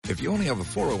If you only have a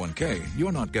 401k,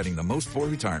 you're not getting the most for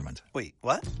retirement. Wait,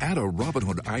 what? Add a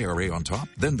Robinhood IRA on top,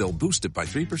 then they'll boost it by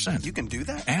 3%. You can do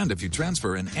that? And if you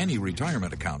transfer in any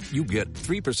retirement account, you get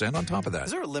 3% on top of that.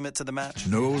 Is there a limit to the match?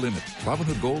 No limit.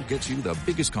 Robinhood Gold gets you the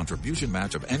biggest contribution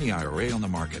match of any IRA on the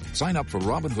market. Sign up for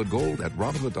Robinhood Gold at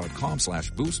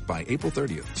Robinhood.com/boost by April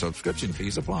 30th. Subscription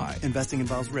fees apply. Investing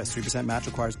involves risk. 3% match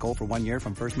requires gold for 1 year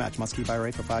from first match. Must keep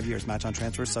IRA for 5 years. Match on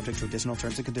transfers subject to additional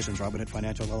terms and conditions. Robinhood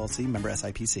Financial LLC, member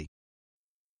SIPC.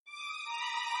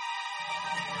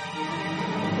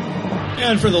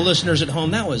 And for the listeners at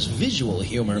home, that was visual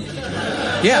humor.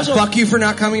 Yeah, also, fuck you for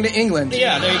not coming to England.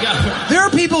 Yeah, there you go. There are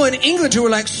people in England who are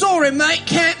like, sorry, mate,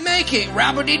 can't make it.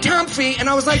 Rabbity-tumphy. And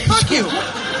I was like, fuck you.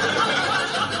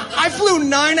 I flew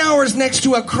 9 hours next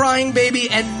to a crying baby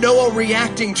and Noah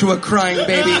reacting to a crying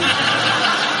baby.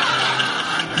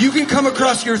 You can come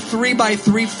across your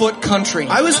 3x3 foot country.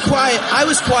 I was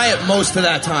quiet most of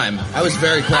that time. I was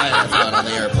very quiet, I thought, on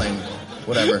the airplane.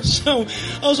 Whatever. So,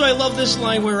 also, I love this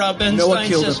line where Ben Noah Stein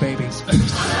killed says... the babies.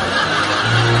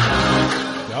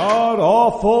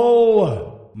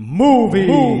 God-awful movie.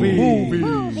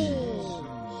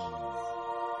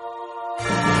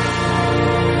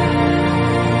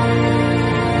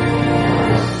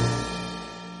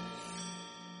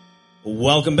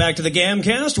 Welcome back to the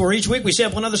Gamcast, where each week we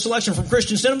sample another selection from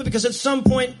Christian cinema because at some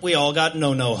point we all got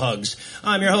no hugs.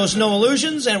 I'm your host, No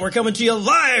Illusions, and we're coming to you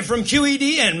live from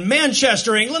QED in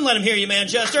Manchester, England. Let him hear you,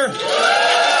 Manchester.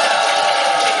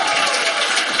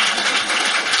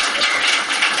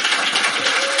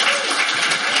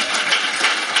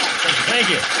 Thank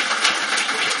you.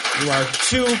 You are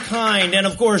too kind. And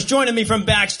of course, joining me from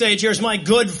backstage, here's my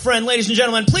good friend, ladies and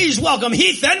gentlemen. Please welcome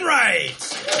Heath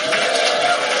Enright.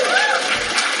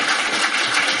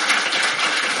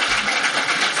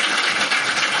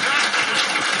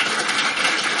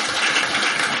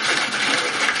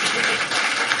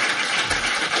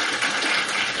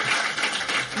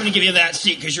 I'm going to give you that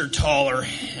seat because you're taller.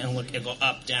 And look, it'll go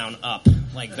up, down, up,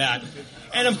 like that.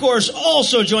 And, of course,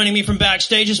 also joining me from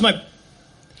backstage is my...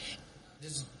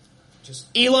 Just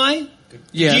Eli?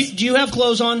 Yes. Do you have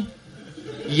clothes on?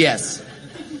 Yes.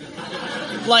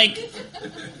 Like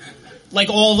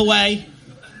all the way?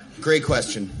 Great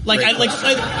question. All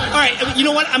right, you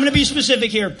know what? I'm going to be specific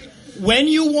here. When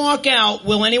you walk out,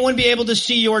 will anyone be able to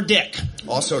see your dick?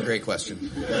 Also a great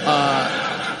question.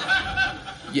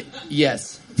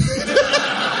 Yes.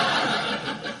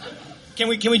 Can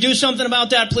we do something about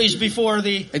that, please, before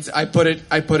the... I put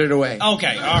it away.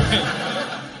 Okay, all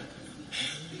right.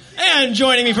 And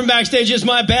joining me from backstage is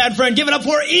my bad friend. Give it up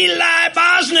for Eli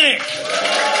Bosnick.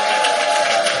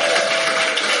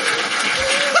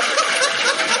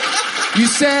 You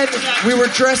said we were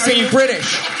dressing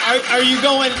British. Are you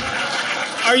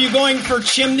going for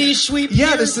chimney sweep? Yeah,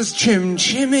 here? this is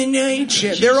chimney.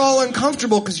 They're all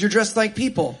uncomfortable because you're dressed like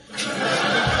people.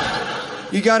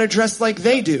 You gotta dress like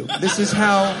they do. This is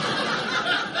how...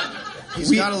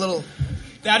 He's got a little...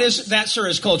 That, sir,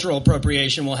 is cultural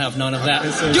appropriation. We'll have none of that.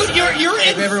 Dude,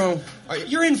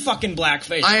 you're in fucking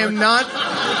blackface. I am not...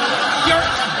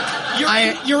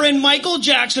 You're in Michael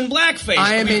Jackson blackface.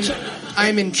 I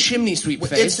am in chimney sweep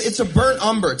face. It's a burnt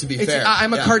umber, to be fair.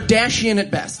 I'm a Kardashian at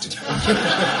best.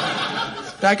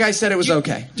 That guy said it was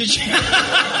okay.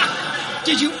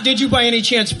 Did you by any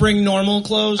chance bring normal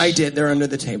clothes? I did. They're under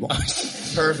the table.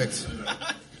 Perfect.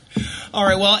 All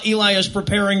right, well, Eli is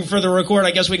preparing for the record.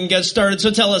 I guess we can get started.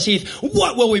 So tell us, Heath,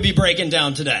 what will we be breaking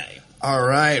down today? All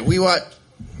right, we want...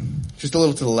 Just a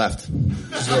little to the left.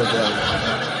 Just a little to the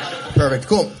left. Perfect,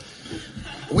 cool.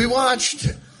 We watched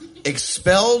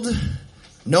Expelled,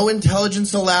 No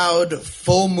Intelligence Allowed,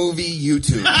 full movie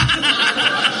YouTube.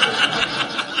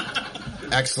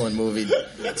 Excellent movie.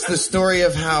 It's the story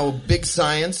of how big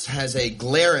science has a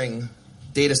glaring...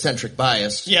 data-centric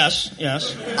bias. Yes.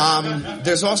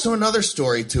 There's also another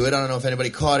story to it. I don't know if anybody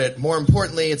caught it. More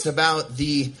importantly, it's about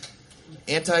the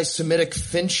anti-Semitic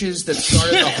finches that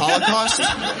started the Holocaust.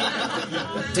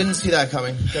 Didn't see that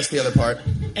coming. That's the other part.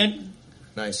 And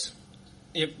nice.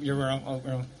 You're wrong. Oh,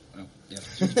 yeah.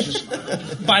 Just,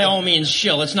 by all means,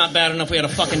 shill. It's not bad enough we had a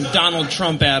fucking Donald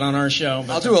Trump ad on our show.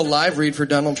 I'll do a live read for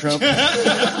Donald Trump.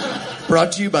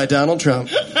 Brought to you by Donald Trump.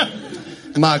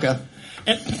 MAGA.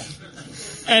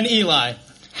 And Eli,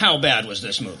 how bad was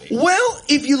this movie? Well,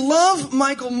 if you love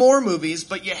Michael Moore movies,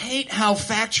 but you hate how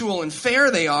factual and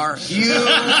fair they are, you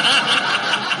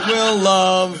will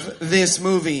love this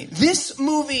movie. This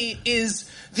movie is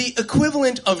the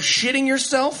equivalent of shitting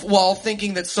yourself while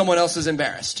thinking that someone else is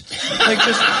embarrassed. Like,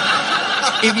 just,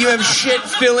 if you have shit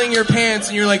filling your pants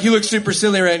and you're like, you look super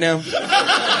silly right now.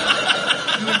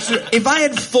 You look If I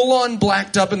had full-on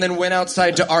blacked up and then went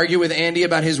outside to argue with Andy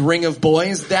about his ring of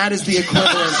boys, that is the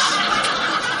equivalent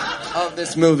of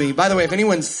this movie. By the way, if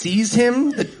anyone sees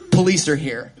him, the police are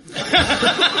here.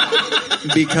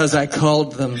 Because I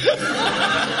called them.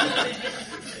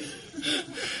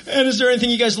 And is there anything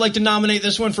you guys like to nominate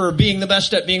this one for being the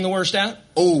best at being the worst at?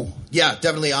 Oh, yeah,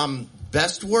 definitely.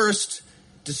 Best worst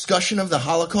discussion of the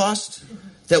Holocaust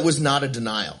that was not a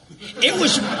denial. It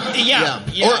was, yeah.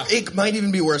 Or it might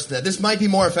even be worse than that. This might be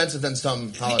more offensive than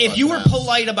some Holocaust If you were denials.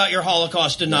 polite about your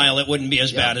Holocaust denial, it wouldn't be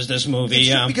as bad as this movie. It's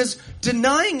true, because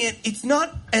denying it, it's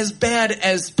not as bad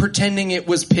as pretending it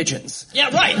was pigeons.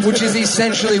 Yeah, right. Which is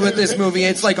essentially what this movie,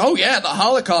 it's like, oh yeah, the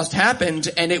Holocaust happened,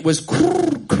 and it was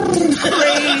crazy.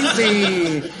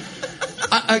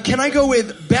 Can I go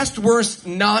with best worst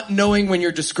not knowing when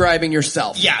you're describing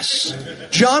yourself? Yes.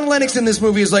 John Lennox in this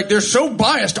movie is like, they're so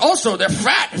biased. Also, they're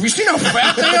fat. Have you seen how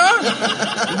fat they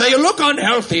are? They look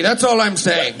unhealthy. That's all I'm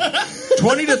saying.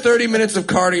 20 to 30 minutes of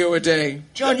cardio a day.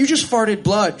 John, you just farted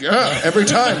blood. Yeah, every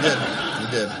time.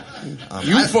 You did.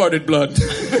 You farted blood.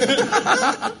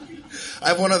 I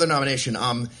have one other nomination.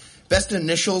 Best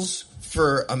initials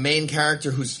for a main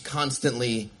character who's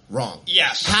constantly wrong.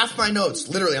 Yes. Half my notes,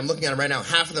 literally, I'm looking at them right now,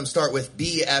 half of them start with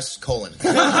BS colon. So.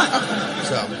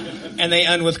 And they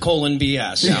end with colon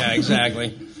BS. Yeah,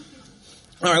 exactly.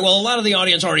 All right, well, a lot of the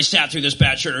audience already sat through this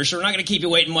batshirter, so we're not going to keep you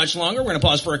waiting much longer. We're going to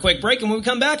pause for a quick break, and when we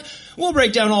come back, we'll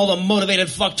break down all the motivated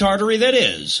fucktardery that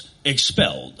is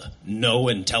Expelled. No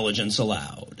intelligence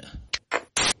allowed.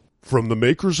 From the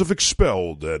makers of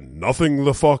Expelled and Nothing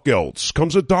the Fuck Else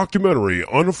comes a documentary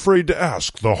unafraid to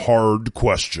ask the hard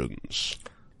questions.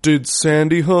 Did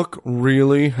Sandy Hook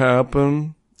really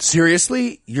happen?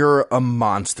 Seriously? You're a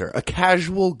monster. A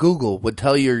casual Google would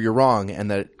tell you you're wrong and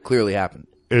that it clearly happened.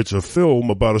 It's a film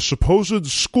about a supposed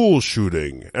school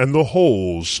shooting and the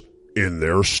holes in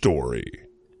their story.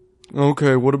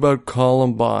 Okay, what about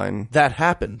Columbine? That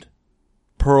happened.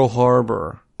 Pearl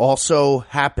Harbor. Also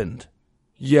happened.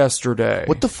 Yesterday.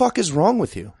 What the fuck is wrong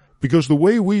with you? Because the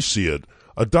way we see it,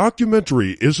 a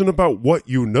documentary isn't about what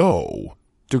you know.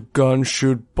 Do guns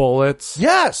shoot bullets?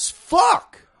 Yes,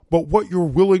 fuck! But what you're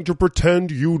willing to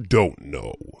pretend you don't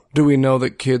know. Do we know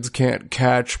that kids can't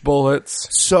catch bullets?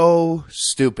 So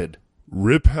stupid.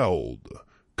 Repelled.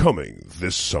 Coming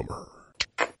this summer.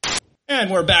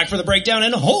 And we're back for the breakdown,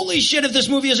 and holy shit if this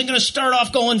movie isn't going to start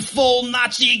off going full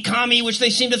Nazi commie, which they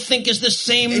seem to think is the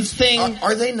same thing.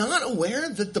 Are they not aware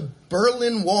that the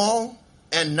Berlin Wall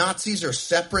and Nazis are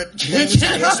separate things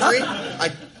in history?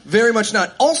 Very much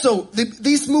not. Also,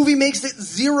 this movie makes it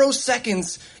 0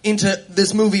 seconds into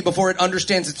this movie before it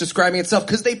understands it's describing itself,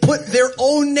 because they put their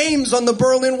own names on the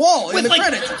Berlin Wall in the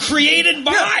credits. Created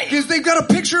by. Yeah, because they've got a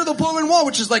picture of the Berlin Wall,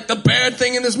 which is like the bad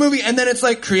thing in this movie, and then it's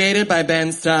like, created by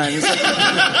Ben Stein. It's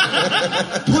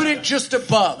like, put it just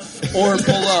above or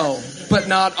below, but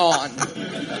not on.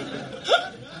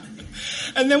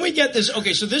 And then we get this,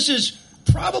 okay, so this is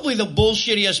probably the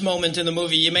bullshittiest moment in the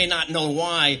movie. You may not know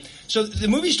why. So the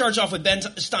movie starts off with Ben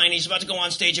Stein. He's about to go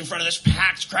on stage in front of this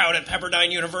packed crowd at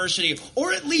Pepperdine University.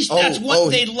 Or at least that's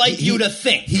what they'd like you to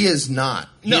think. He is not.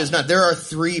 No. He is not. There are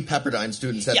 3 Pepperdine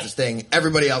students at this thing.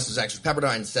 Everybody else is extras.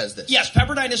 Pepperdine says this. Yes,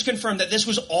 Pepperdine has confirmed that this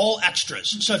was all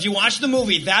extras. So if you watch the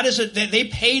movie, they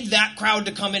paid that crowd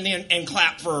to come in and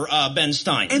clap for Ben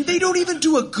Stein. And they don't even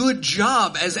do a good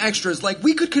job as extras. Like,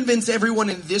 we could convince everyone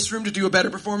in this room to do a better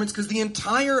performance, because the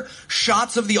entire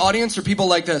shots of the audience are people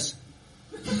like this.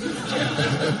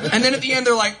 And then at the end,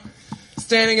 they're like,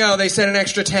 standing, they said an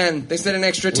extra 10. They said an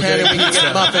extra 10 and we can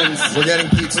get muffins. We're getting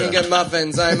pizza. We can get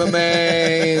muffins. I'm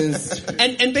amazed.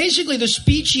 And basically the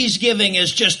speech he's giving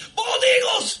is just, bald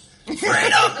eagles!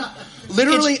 Freedom!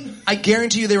 Literally, I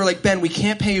guarantee you they were like, Ben, we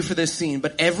can't pay you for this scene,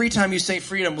 but every time you say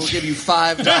freedom, we'll give you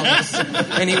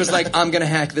 $5. And he was like, I'm going to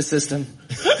hack the system.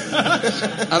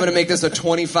 I'm going to make this a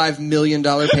 $25 million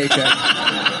paycheck.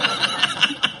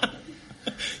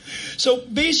 So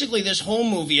basically this whole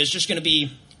movie is just going to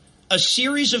be a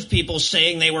series of people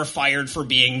saying they were fired for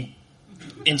being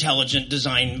intelligent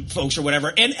design folks or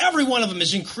whatever, and every one of them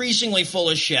is increasingly full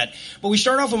of shit. But we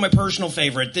start off with my personal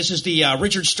favorite. This is the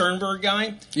Richard Sternberg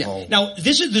guy. Yeah. Oh. Now,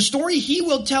 this is the story he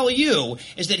will tell you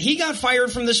is that he got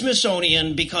fired from the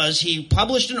Smithsonian because he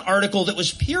published an article that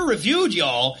was peer-reviewed,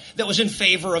 y'all, that was in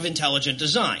favor of intelligent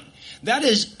design. That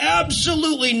is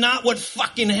absolutely not what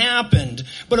fucking happened.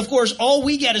 But of course, all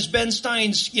we get is Ben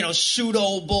Stein's,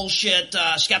 pseudo bullshit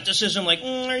skepticism. Like,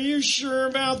 are you sure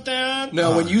about that?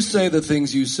 Now, when you say the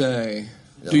things you say,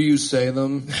 Do you say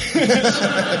them?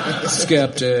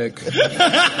 Skeptic.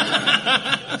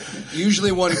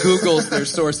 Usually one Googles their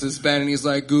sources, Ben, and he's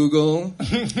like, Google,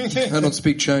 I don't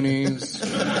speak Chinese.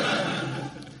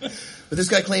 But this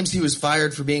guy claims he was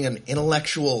fired for being an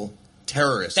intellectual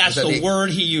terrorist. That's the word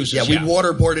he uses. Yeah, we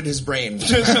waterboarded his brain. And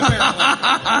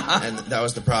that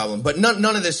was the problem. But none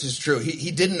of this is true.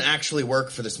 He didn't actually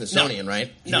work for the Smithsonian,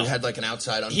 right? No. He had like an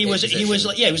outside unpaid he was position.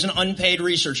 he was an unpaid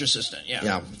research assistant. Yeah.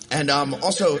 Yeah. And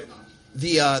also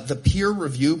the peer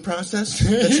review process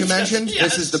that you mentioned. Yes.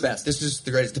 This is the best. This is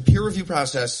the greatest. The peer review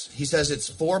process, he says it's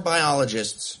 4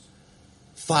 biologists,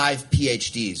 5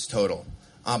 PhDs total.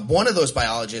 One of those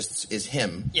biologists is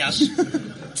him. Yes.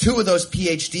 2 of those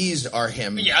PhDs are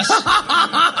him. Yes.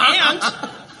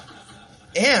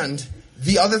 And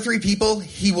the other 3 people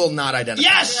he will not identify.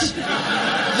 Yes.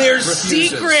 There's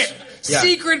Refuses.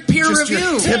 secret peer Just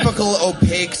review. Your typical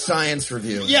opaque science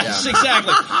review. Yes,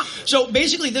 exactly. So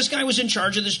basically, this guy was in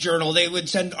charge of this journal. They would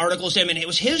send articles to him, and it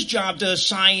was his job to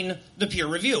assign the peer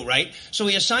review, right? So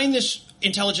he assigned this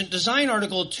intelligent design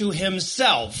article to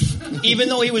himself, even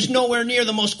though he was nowhere near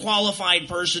the most qualified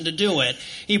person to do it.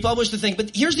 He published the thing.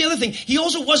 But here's the other thing. He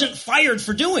also wasn't fired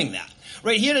for doing that.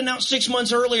 Right, he had announced 6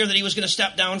 months earlier that he was going to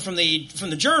step down from the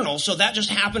journal, so that just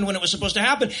happened when it was supposed to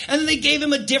happen. And then they gave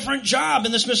him a different job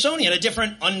in the Smithsonian, a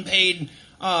different unpaid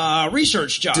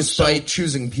research job. Despite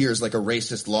choosing peers like a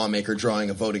racist lawmaker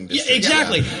drawing a voting district. Yeah,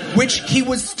 exactly. Which he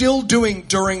was still doing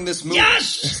during this movie.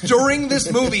 Yes! During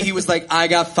this movie, he was like, I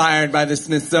got fired by the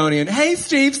Smithsonian. Hey,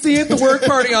 Steve, see you at the work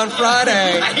party on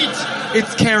Friday. Right.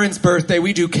 It's Karen's birthday.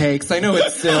 We do cakes. I know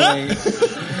it's silly.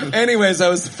 Anyways, I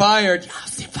was fired. I'll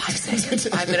see 5 seconds,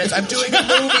 5 minutes. I'm doing a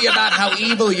movie about how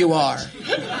evil you are.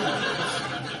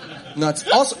 Nuts.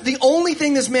 Also, the only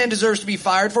thing this man deserves to be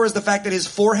fired for is the fact that his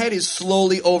forehead is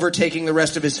slowly overtaking the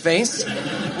rest of his face,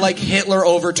 like Hitler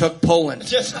overtook Poland.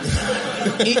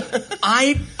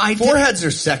 Foreheads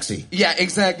are sexy. Yeah,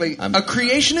 exactly. A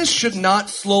creationist should not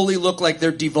slowly look like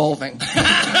they're devolving.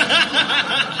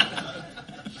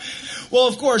 Well,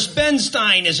 of course, Ben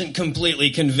Stein isn't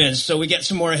completely convinced, so we get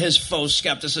some more of his faux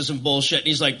skepticism bullshit. And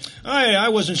he's like, I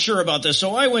wasn't sure about this,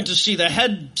 so I went to see the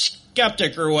head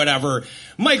skeptic or whatever,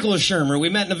 Michael Shermer. We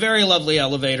met in a very lovely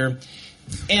elevator.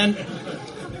 And...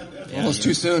 Almost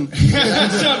too soon.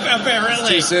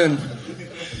 Apparently. Too soon.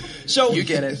 So you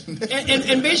get it.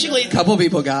 And basically... A couple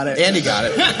people got it. Andy got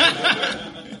it.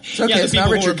 It's okay, yeah, the it's people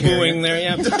not Richard who were booing there,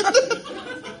 yeah.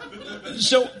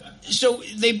 So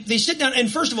they sit down, and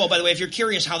first of all, by the way, if you're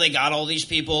curious how they got all these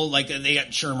people, like they got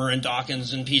Shermer and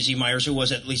Dawkins and P.Z. Myers, who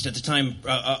was at least at the time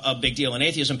a big deal in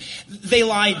atheism, they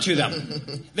lied to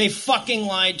them. They fucking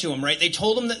lied to them, right? They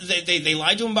told them that they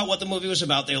lied to them about what the movie was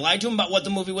about. They lied to them about what the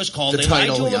movie was called. The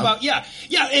title, lied to them about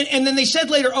and then they said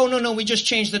later, oh no, we just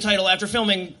changed the title after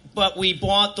filming, but we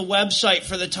bought the website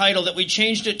for the title that we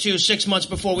changed it to 6 months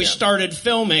before we started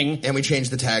filming. And we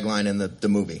changed the tagline in the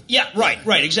movie. Yeah,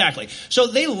 right, exactly. So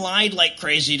they lied like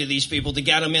crazy to these people to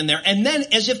get them in there. And then,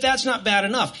 as if that's not bad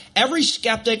enough, every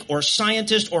skeptic or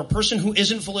scientist or person who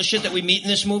isn't full of shit that we meet in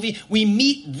this movie, we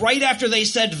meet right after they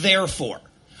said therefore.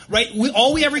 Right?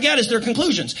 All we ever get is their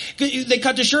conclusions. They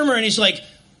cut to Shermer and he's like,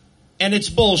 and it's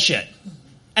bullshit.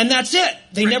 And that's it.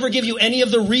 They never give you any of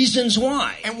the reasons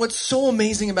why. And what's so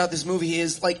amazing about this movie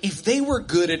is, like, if they were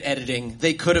good at editing,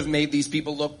 they could have made these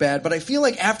people look bad. But I feel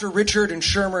like after Richard and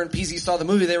Shermer and PZ saw the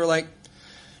movie, they were like,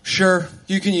 sure,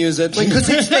 you can use it. Like,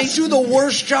 because they do the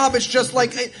worst job. It's just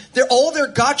like, all their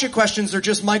gotcha questions are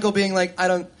just Michael being like,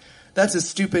 that's a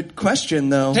stupid question,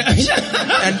 though.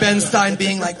 And Ben Stein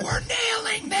being like, we're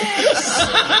nailing this.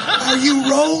 Are you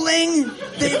rolling?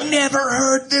 They've never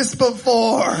heard this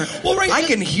before. Well, right, I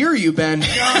can hear you, Ben.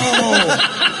 No.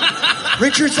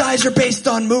 Richard's eyes are based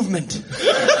on movement.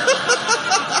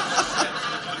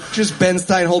 Just Ben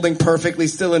Stein holding perfectly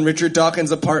still in Richard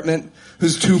Dawkins' apartment,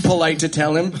 who's too polite to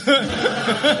tell him.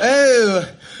 Oh,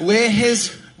 where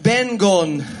has Ben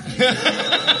gone?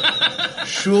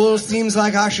 Sure seems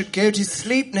like I should go to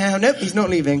sleep now. Nope, he's not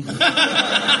leaving.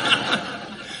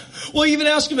 Well, you even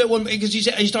ask him at one, because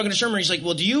he's talking to Shermer, he's like,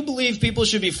 well, do you believe people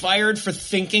should be fired for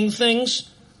thinking things?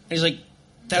 And he's like,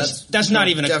 that's not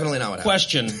even definitely not what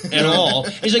question at all.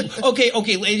 He's like, okay,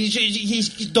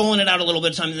 he's doling it out a little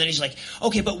bit of time, and then he's like,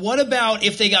 okay, but what about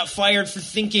if they got fired for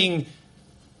thinking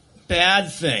bad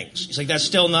things? He's like, that's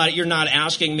still not, you're not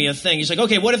asking me a thing. He's like,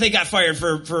 okay, what if they got fired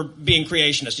for being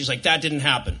creationist? He's like, that didn't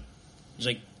happen. He's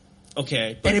like,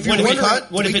 Okay. And if what you're if it- wondering-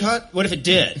 what do if we it- cut? what if it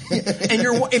did? And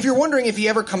if you're wondering if he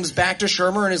ever comes back to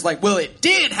Shermer and is like, well, it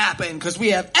did happen because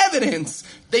we have evidence,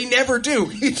 they never do.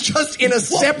 He's just in a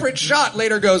separate shot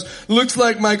later goes, looks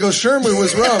like Michael Shermer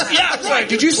was wrong. Yeah, right.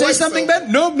 Did you say course something, so.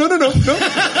 Ben? No.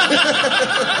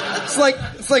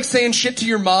 It's like saying shit to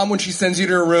your mom when she sends you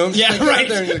to her room. Yeah, Like, go out right.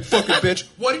 there and you're like, fucking bitch.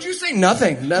 What did you say?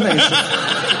 Nothing. It's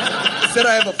just, said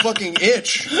I have a fucking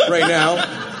itch right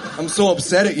now. I'm so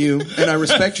upset at you, and I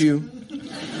respect you.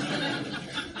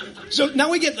 So now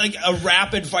we get like a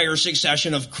rapid fire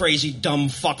succession of crazy dumb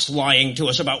fucks lying to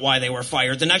us about why they were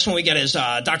fired. The next one we get is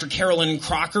Dr. Carolyn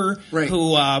Crocker, Right.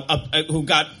 who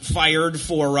got fired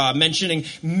for mentioning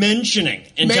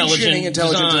intelligent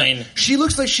design. She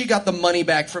looks like she got the money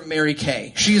back from Mary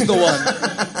Kay. She's the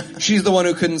one. She's the one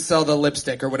who couldn't sell the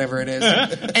lipstick or whatever it is.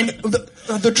 And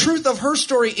the truth of her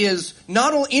story is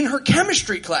not only in her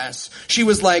chemistry class, she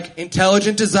was like,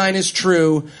 intelligent design is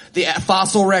true. The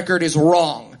fossil record is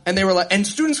wrong. And they were like, and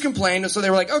students complained, and so they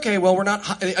were like, okay, well, we're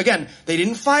not, again, they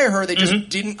didn't fire her, they just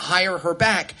didn't hire her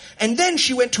back. And then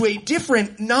she went to a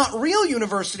different, not real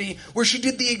university where she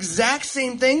did the exact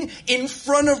same thing in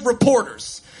front of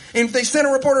reporters. And they sent a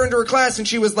reporter into her class and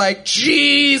she was like,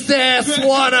 Jesus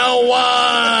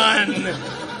 101!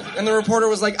 And the reporter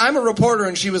was like, I'm a reporter,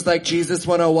 and she was like, Jesus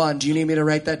 101, do you need me to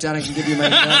write that down? I can give you my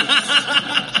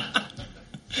notes.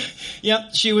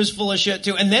 Yep, she was full of shit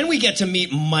too. And then we get to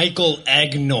meet Michael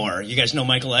Agnor. You guys know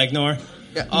Michael Agnor?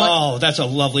 Yeah, that's a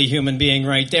lovely human being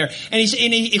right there. And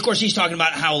he, of course, he's talking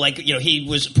about how, like, you know, he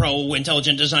was pro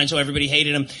intelligent design, so everybody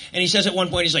hated him. And he says at one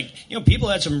point, he's like, you know, people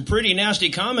had some pretty nasty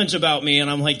comments about me.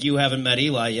 And I'm like, you haven't met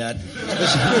Eli yet.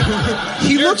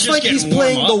 He looks just like he's getting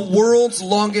warm playing up. the world's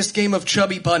longest game of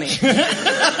Chubby Bunny.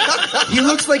 He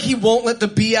looks like he won't let the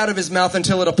bee out of his mouth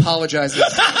until it apologizes.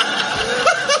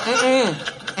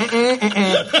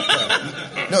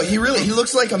 No, he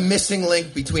looks like a missing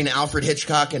link between Alfred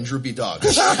Hitchcock and Droopy Dog.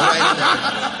 Right in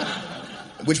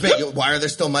there. Which why are there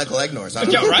still Michael Agnors? I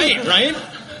don't know. Yeah, right.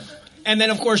 And then,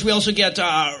 of course, we also get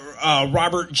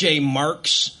Robert J.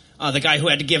 Marks, the guy who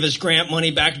had to give his grant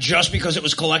money back just because it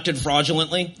was collected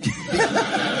fraudulently.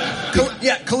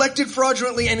 Collected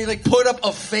fraudulently, and he like put up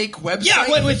a fake website.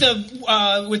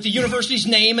 Yeah, with the university's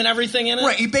name and everything in it.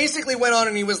 Right, he basically went on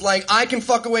and he was like, I can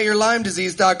fuck away your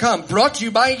Lyme-disease.com, brought to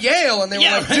you by Yale. And they were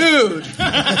like, dude,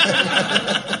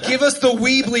 give us the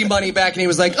Weebly money back. And he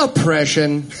was like,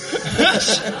 oppression.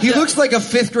 He looks like a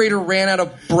 5th grader ran out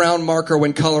of brown marker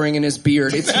when coloring in his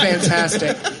beard. It's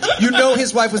fantastic. You know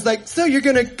his wife was like, so you're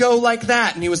gonna go like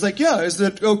that? And he was like, yeah, is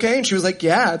it okay? And she was like,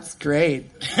 yeah, it's great.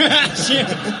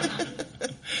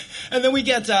 And then we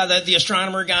get the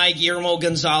astronomer guy, Guillermo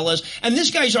Gonzalez. And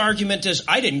this guy's argument is,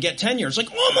 I didn't get tenure. It's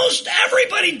like, almost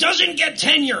everybody doesn't get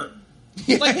tenure.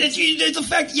 Like, the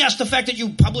fact that you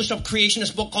published a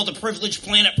creationist book called The Privileged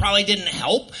Planet probably didn't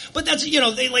help. But that's, you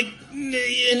know, they like,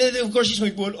 and of course he's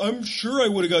like, well, I'm sure I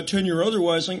would have got tenure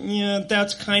otherwise. Like, yeah,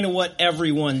 that's kind of what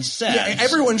everyone says. Yeah,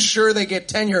 everyone's sure they get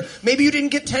tenure. Maybe you didn't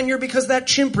get tenure because that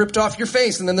chimp ripped off your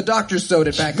face and then the doctor sewed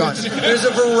it back on. There's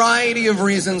a variety of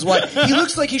reasons why. He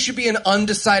looks like he should be an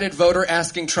undecided voter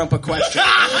asking Trump a question.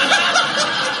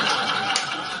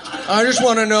 I just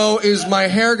want to know, is my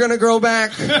hair going to grow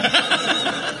back?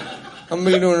 I'm going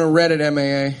to be doing a Reddit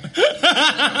MAA.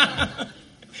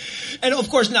 And of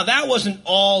course, now that wasn't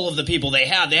all of the people they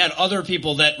had. They had other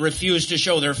people that refused to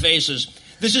show their faces.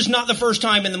 This is not the first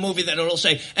time in the movie that it'll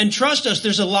say, and trust us,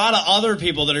 there's a lot of other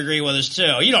people that agree with us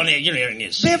too. You don't need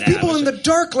to say They have that. people in the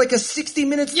dark, like a 60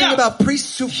 Minutes thing about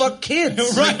priests who fuck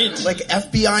kids. Right. Like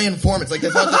FBI informants. Like they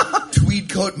thought the tweed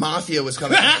coat mafia was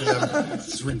coming after them.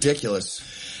 It's ridiculous.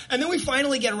 And then we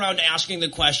finally get around to asking the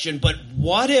question, but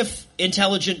what if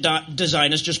intelligent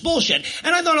design is just bullshit?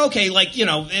 And I thought, okay, like, you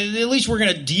know, at least we're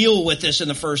going to deal with this in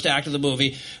the first act of the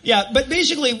movie. Yeah, but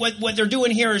basically what they're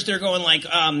doing here is they're going like,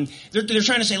 they're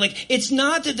trying to say, like, it's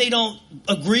not that they don't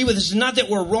agree with us, it's not that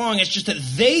we're wrong, it's just that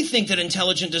they think that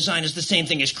intelligent design is the same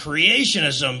thing as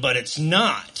creationism, but it's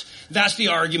not. That's the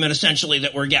argument, essentially,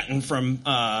 that we're getting from...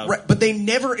 Right, but they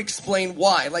never explain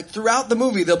why. Like, throughout the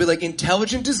movie, they'll be like,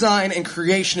 intelligent design and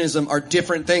creationism are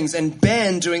different things. And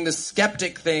Ben, doing the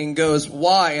skeptic thing, goes,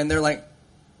 why? And they're like...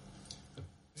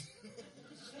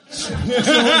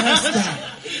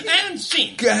 And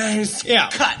scene. Guys, Yeah.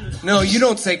 cut. No, you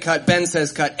don't say cut. Ben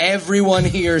says cut. Everyone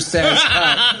here says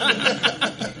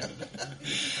cut.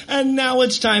 And now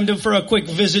it's time for a quick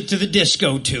visit to the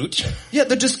Disco Toot. Yeah,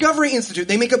 the Discovery Institute.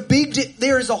 They make a big...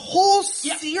 there is a whole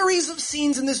series of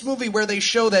scenes in this movie where they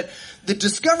show that the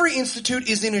Discovery Institute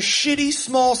is in a shitty,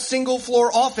 small,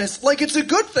 single-floor office like it's a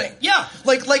good thing. Yeah.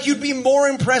 Like you'd be more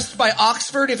impressed by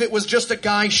Oxford if it was just a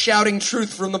guy shouting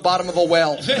truth from the bottom of a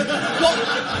well.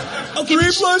 Well, okay,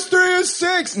 3 + 3 is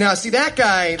 6. Now, see, that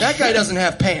guy doesn't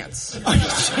have pants.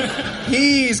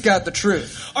 He's got the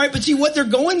truth. All right, but see, what they're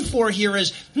going for here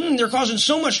is, they're causing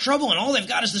so much trouble, and all they've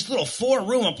got is this little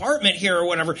 4-room apartment here or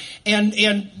whatever,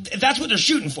 and that's what they're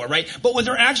shooting for, right? But what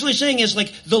they're actually saying is,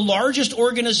 like, the largest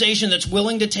organization that's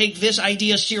willing to take this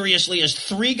idea seriously is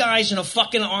 3 guys in a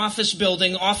fucking office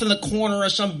building off in the corner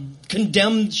of some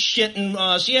condemned shit in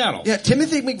Seattle. Yeah,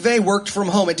 Timothy McVeigh worked from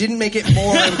home. It didn't make it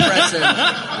more impressive.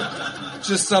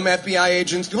 Just some FBI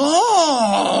agents.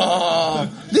 Oh,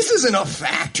 this isn't a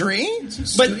factory. It's a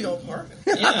studio apartment.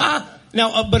 Yeah.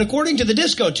 Now, but according to the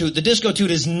Disco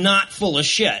Toot is not full of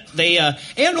shit. They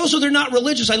and also they're not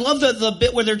religious. I love the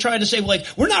bit where they're trying to say, like,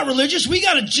 we're not religious. We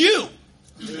got a Jew.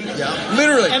 Yeah.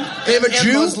 Literally. They have a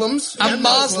Jew? Muslims.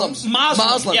 Muslims.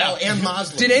 Muslim. Yeah. Oh, and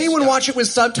Muslims. Did anyone watch it with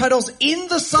subtitles? In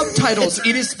the subtitles,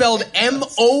 it is spelled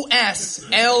MOSLEM.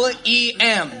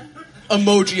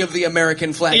 Emoji of the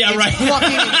American flag. Yeah, right. It's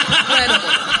fucking incredible.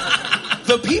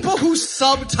 The people who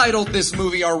subtitled this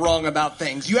movie are wrong about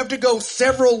things. You have to go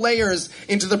several layers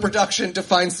into the production to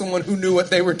find someone who knew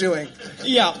what they were doing.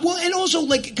 Yeah, well, and also,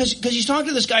 like, because he's talking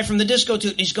to this guy from the Disco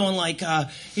Toot, and he's going like,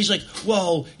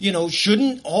 well,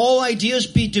 shouldn't all ideas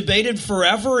be debated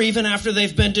forever, even after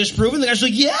they've been disproven? The guy's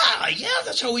like, yeah,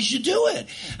 that's how we should do it.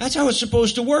 That's how it's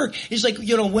supposed to work. He's like,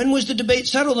 when was the debate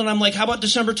settled? And I'm like, how about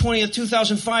December 20th,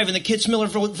 2005, in the Kitzmiller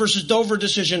versus Dover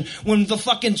decision, when the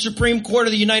fucking Supreme Court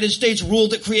of the United States ruled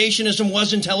that creationism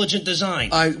was intelligent design?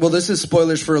 Well, this is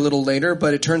spoilers for a little later,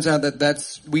 but it turns out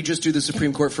that we just do the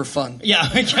Supreme Court for fun. Yeah,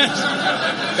 I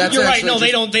guess. You're right. No,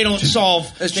 they don't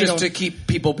solve. It's just to keep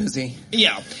people busy.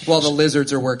 Yeah. While the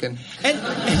lizards are working. And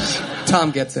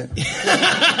Tom gets it.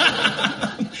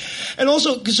 And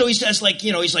also, so he says, like,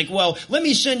 he's like, well, let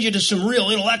me send you to some real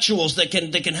intellectuals that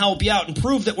can help you out and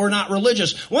prove that we're not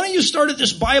religious. Why don't you start at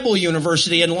this Bible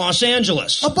university in Los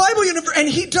Angeles? A Bible university, and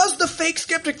he does the fake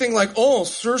skeptic thing, like, oh,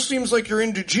 sure seems like you're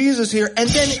into Jesus here. And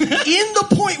then in the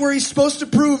point where he's supposed to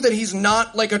prove that he's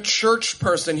not like a church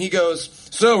person, he goes,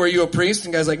 so, are you a priest?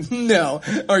 And the guy's like, no.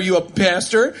 Are you a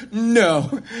pastor?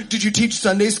 No. Did you teach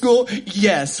Sunday school?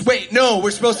 Yes. Wait, no,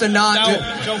 we're supposed to not do...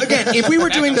 Again, if we were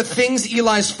doing the things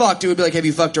Eli's fucked, it would be like, have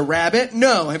you fucked a rabbit?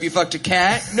 No. Have you fucked a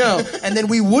cat? No. And then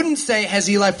we wouldn't say, has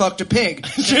Eli fucked a pig?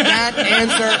 That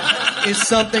answer is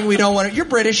something we don't want to... You're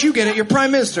British, you get it. Your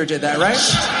prime minister did that, right?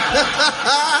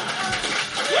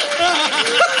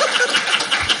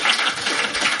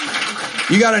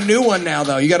 You got a new one now,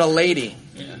 though. You got a lady.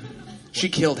 She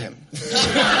killed him. Is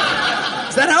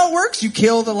that how it works? You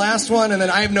kill the last one, and then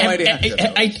I have no idea.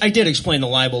 I did explain the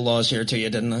libel laws here to you,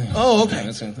 didn't I? Oh, okay.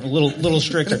 It's a little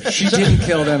stricter. She didn't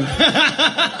kill them.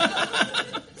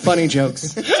 Funny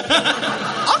jokes.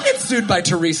 I'll get sued by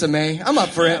Theresa May. I'm up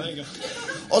for it.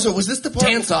 Also, was this the part...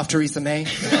 Dance off, Theresa May.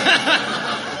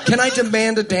 Can I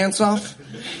demand a dance off?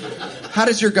 How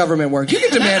does your government work? You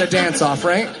can demand a dance off,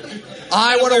 right?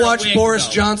 I want to watch Boris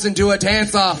Johnson do a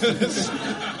dance off.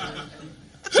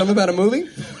 Something about a movie?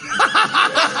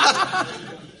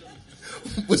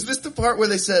 Was this the part where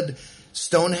they said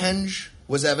Stonehenge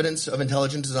was evidence of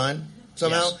intelligent design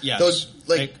somehow? Yes. Those,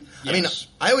 Yes. I mean,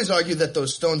 I always argue that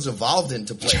those stones evolved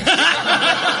into place.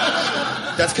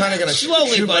 That's kind of going to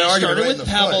slowly, shoot but my it argument started right with in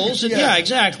the pebbles. foot. Yeah,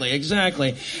 exactly.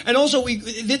 And also,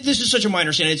 this is such a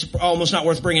minor scene; it's almost not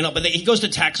worth bringing up. But he goes to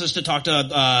Texas to talk to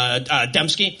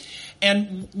Dembski.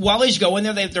 And while he's going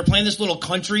there, they're playing this little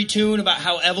country tune about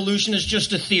how evolution is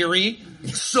just a theory.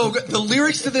 So good. The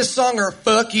lyrics to this song are,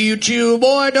 fuck you, Jew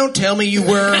boy, don't tell me you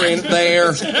weren't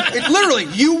there. It literally,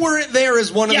 you weren't there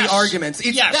is one of the arguments.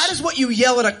 That is what you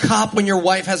yell at a cop when your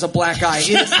wife has a black eye.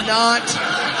 It's not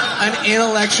an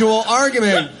intellectual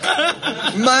argument.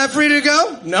 Am I free to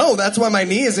go? No, that's why my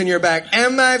knee is in your back.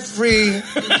 Am I free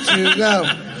to go?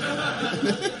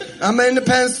 I'm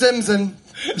Independent Simpson.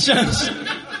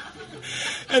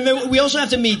 And then we also have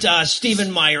to meet Stephen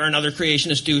Meyer, another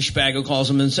creationist douchebag who calls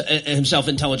himself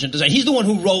intelligent design. He's the one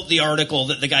who wrote the article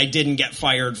that the guy didn't get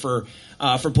fired for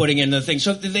putting in the thing.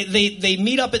 So they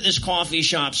meet up at this coffee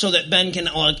shop so that Ben can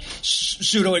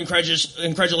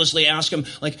pseudo-incredulously ask him,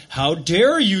 like, how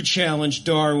dare you challenge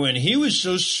Darwin? He was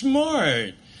so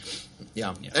smart.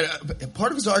 Yeah. And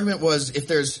part of his argument was if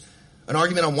there's an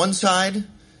argument on one side,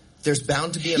 there's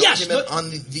bound to be an argument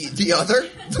on the other.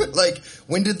 Like,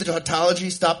 when did the tautology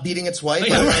stop beating its wife?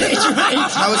 Right.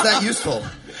 How is that useful?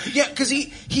 Yeah, because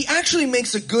he actually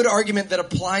makes a good argument that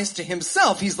applies to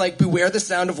himself. He's like, beware the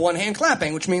sound of one hand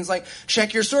clapping, which means like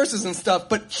check your sources and stuff.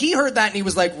 But he heard that and he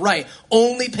was like, right,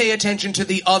 only pay attention to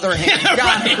the other hand.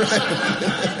 Got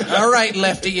it. All right,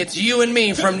 Lefty, it's you and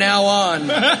me from now on.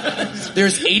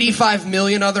 There's 85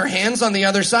 million other hands on the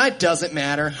other side. Doesn't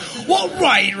matter. Well,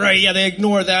 right. Yeah, they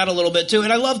ignore that a little bit too.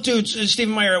 And I love too,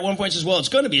 Stephen Meyer at one point says, well, it's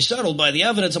going to be settled by the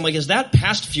evidence. I'm like, is that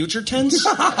past future tense?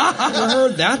 Never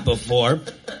heard that before.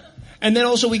 And then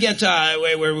also we get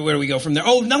where do we go from there?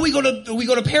 Oh, now we go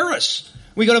to Paris.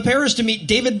 We go to Paris to meet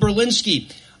David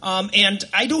Berlinski. And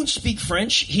I don't speak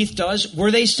French. Heath does.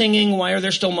 Were they singing "Why Are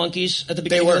There Still Monkeys" at the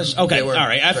beginning of this? Okay, they were. All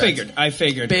right. I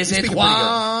figured. Baiser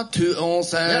toi, tu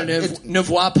ne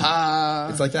vois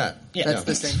pas. It's like that. Yeah, that's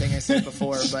the same thing I said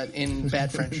before, but in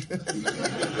bad French.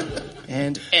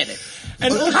 And edit.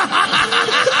 And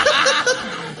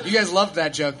you guys loved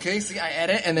that joke. Okay, see, I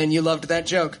edit, and then you loved that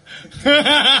joke.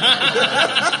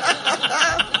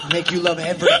 Make you love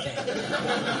everything.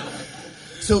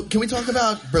 So can we talk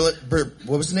about what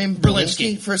was his name?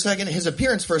 Berlinski for a second. His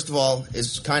appearance, first of all,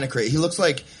 is kind of crazy. He looks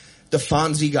like the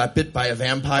Fonzie got bit by a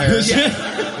vampire.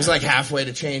 Yeah. He's like halfway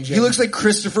to changing. He looks like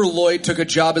Christopher Lloyd took a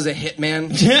job as a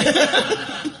hitman.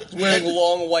 Wearing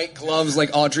long white gloves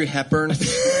like Audrey Hepburn.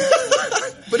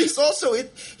 But he's also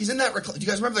he's in that. Do you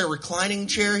guys remember the reclining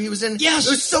chair he was in? Yes.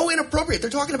 It was so inappropriate. They're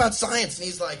talking about science, and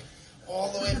he's like all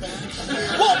the way back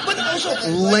here. Well, but also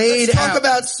let's talk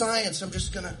about science. I'm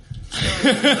just gonna.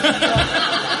 Ben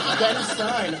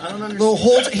Stein. I don't understand. The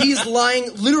whole he's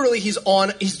lying. Literally, he's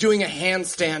doing a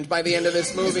handstand by the end of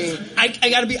this movie. I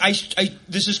gotta be.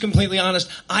 This is completely honest.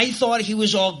 I thought he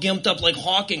was all gimped up like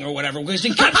Hawking or whatever because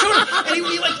he kept showing, and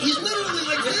he's literally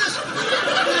like this,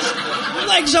 with his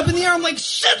legs up in the air. I'm like,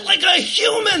 sit like a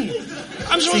human.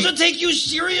 I'm supposed to take you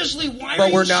seriously. Why? But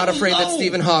are we're you not so afraid low? that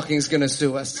Stephen Hawking's going to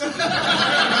sue us.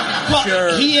 Well,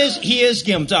 sure. He is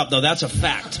gimped up though. That's a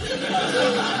fact.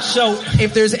 So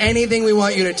if there's anything we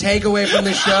want you to take away from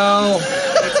the show,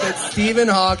 it's that Stephen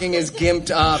Hawking is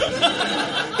gimped up.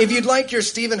 If you'd like your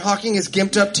Stephen Hawking is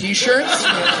gimped up t-shirts,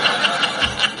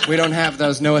 we don't have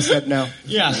those. Noah said no.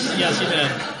 Yes, he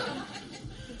did.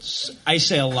 I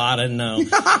say a lot of no.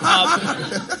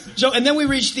 And then we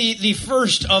reach the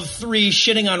first of three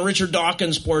shitting on Richard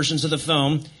Dawkins portions of the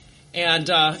film. And,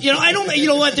 you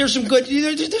know what? There's some good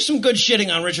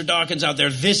shitting on Richard Dawkins out there.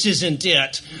 This isn't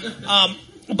it.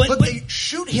 But they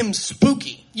shoot him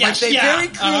spooky. Yes, like they very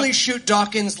clearly shoot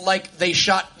Dawkins like they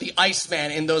shot the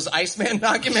Iceman in those Iceman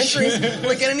documentaries.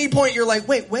 Like at any point you're like,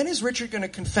 wait, when is Richard going to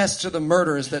confess to the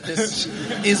murders that this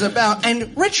is about?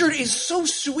 And Richard is so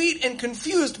sweet and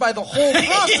confused by the whole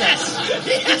process.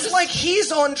 Yes. It's like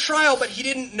he's on trial, but he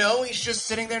didn't know. He's just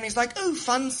sitting there and he's like, oh,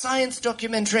 fun science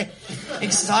documentary.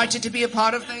 Excited to be a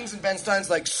part of things. And Ben Stein's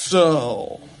like,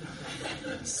 So?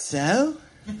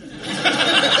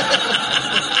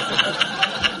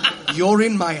 You're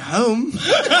in my home.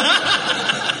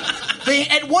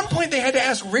 At one point, they had to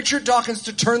ask Richard Dawkins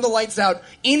to turn the lights out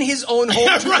in his own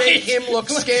home to make him look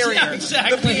scarier. Yeah,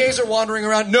 exactly. The PAs are wandering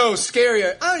around. No,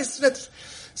 scarier. Oh,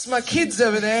 it's my kids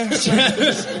over there.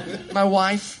 My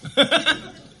wife.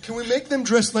 Can we make them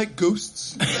dress like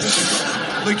ghosts?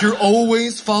 Like you're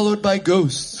always followed by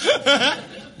ghosts.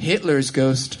 Hitler's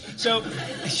ghost. So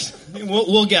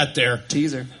we'll get there.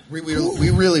 Teaser. We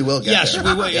really will get there. Yes,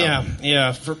 we will.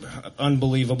 Yeah.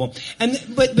 Unbelievable.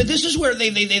 But this is where they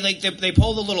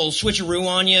pull the little switcheroo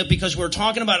on you because we're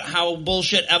talking about how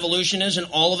bullshit evolution is, and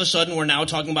all of a sudden we're now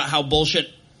talking about how bullshit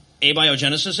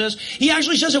abiogenesis is. He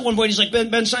actually says at one point, he's like,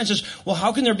 Ben Stein says, well,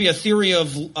 how can there be a theory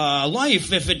of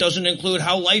life if it doesn't include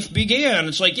how life began?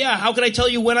 It's like, yeah, how can I tell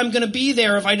you when I'm going to be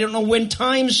there if I don't know when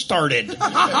time started?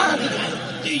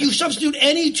 You substitute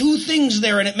any two things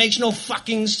there and it makes no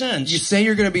fucking sense. You say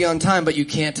you're going to be on time, but you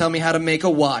can't tell me how to make a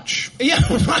watch. Yeah,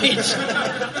 right.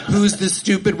 Who's the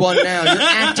stupid one now? You're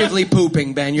actively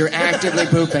pooping, Ben. You're actively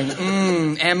pooping.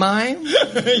 Am I?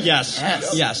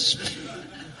 Yes.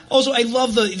 Also, I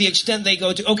love the extent they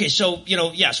go to, okay, so,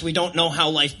 yes, we don't know how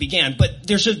life began, but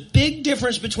there's a big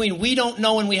difference between we don't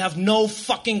know and we have no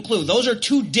fucking clue. Those are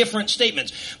two different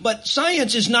statements. But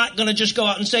science is not going to just go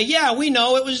out and say, yeah, we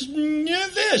know it was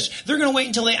this. They're going to wait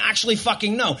until they actually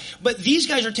fucking know. But these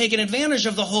guys are taking advantage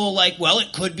of the whole, like, well,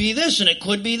 it could be this and it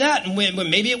could be that, and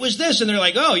maybe it was this, and they're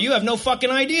like, oh, you have no fucking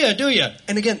idea, do you?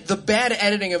 And again, the bad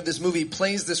editing of this movie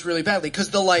plays this really badly, because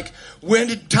when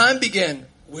did time begin?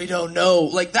 we don't know.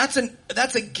 Like, that's a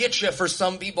getcha for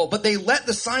some people, but they let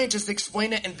the scientists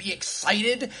explain it and be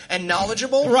excited and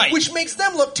knowledgeable, right? Which makes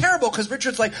them look terrible because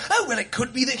Richard's like, oh, well, it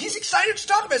could be that. He's excited to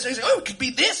talk about it. So he's like, oh, it could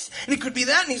be this and it could be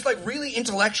that, and he's like really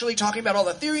intellectually talking about all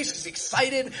the theories. He's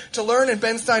excited to learn, and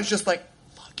Ben Stein's just like,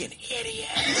 fucking idiot.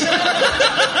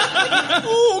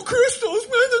 Oh, crystals,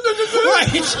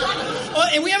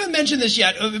 right. And we haven't mentioned this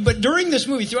yet, but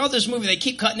throughout this movie, they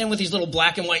keep cutting in with these little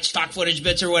black and white stock footage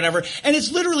bits or whatever, and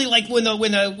it's literally like when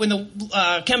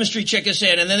the chemistry chick is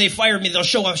in, and then they fired me, they'll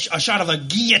show a shot of a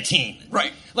guillotine.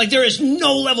 Right. Like, there is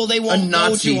no level they won't a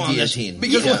Nazi go to on guillotine.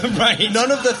 this. Because right.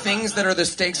 None of the things that are the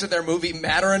stakes of their movie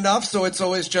matter enough, so it's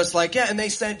always just like, yeah, and they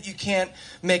said you can't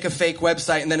make a fake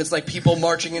website, and then it's like people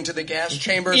marching into the gas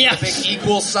chambers with a big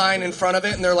equal sign in front of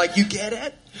it, and they're like, you get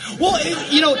it? Well,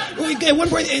 at one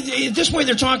point, at this point,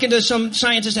 they're talking to some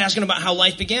scientist asking about how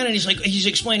life began, and he's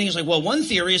explaining, well, one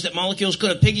theory is that molecules could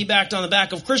have piggybacked on the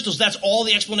back of crystals. That's all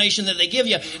the explanation that they give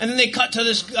you. And then they cut to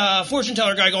this fortune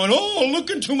teller guy going, oh, look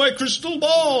into my crystal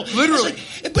ball. Literally.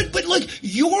 But look,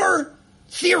 your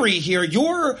theory here,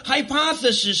 your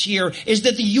hypothesis here is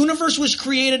that the universe was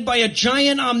created by a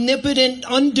giant, omnipotent,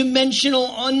 undimensional,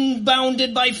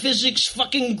 unbounded by physics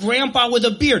fucking grandpa with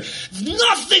a beard.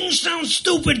 Nothing sounds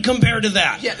stupid compared to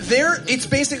that. Yeah, it's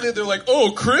basically, they're like,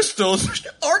 oh, crystals.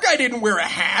 Our guy didn't wear a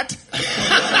hat.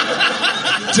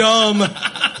 Dumb.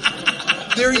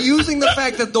 They're using the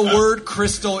fact that the word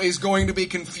crystal is going to be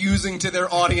confusing to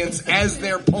their audience as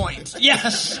their point.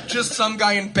 Yes. Just some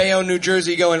guy in Bayonne, New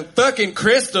Jersey going, fucking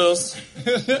crystals.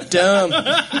 Dumb.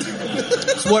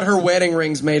 It's what her wedding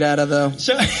ring's made out of, though.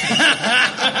 So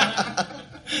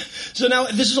now,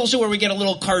 this is also where we get a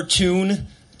little cartoon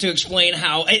to explain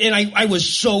how, and I was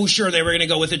so sure they were going to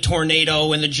go with the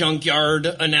tornado and the junkyard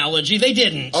analogy. They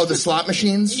didn't. Oh, the slot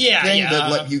machines? Yeah, thing?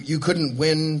 yeah. You couldn't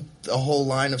win a whole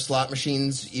line of slot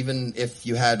machines even if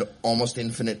you had almost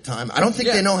infinite time. I don't think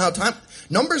they know how time...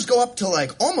 Numbers go up to,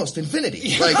 like, almost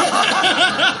infinity. Like,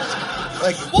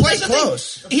 quite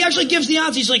close. He actually gives the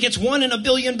odds. He's like, it's 1 in a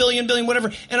billion,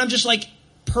 whatever. And I'm just like,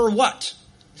 per what?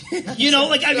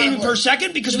 Per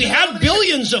second? Because we had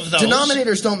billions of those.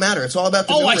 Denominators don't matter. It's all about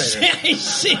the numerator. I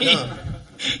see.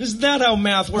 Is that how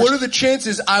math works? What are the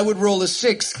chances I would roll a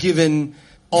 6 given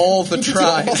all the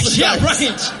tries? Yeah,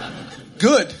 right.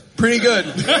 Good. Pretty good.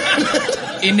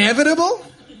 Inevitable?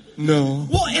 No.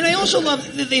 Well, and I also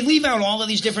love that they leave out all of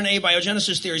these different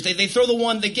abiogenesis theories. They throw the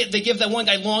one, they give that one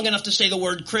guy long enough to say the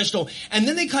word crystal, and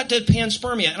then they cut to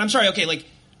panspermia. And I'm sorry, okay, like,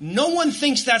 no one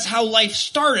thinks that's how life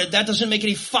started. That doesn't make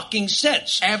any fucking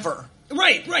sense. Ever.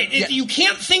 Right. Yeah. You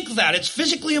can't think that. It's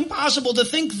physically impossible to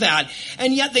think that.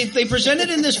 And yet they present it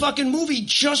in this fucking movie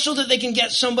just so that they can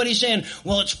get somebody saying,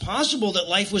 well, it's possible that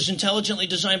life was intelligently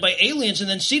designed by aliens and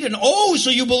then seeded. Oh, so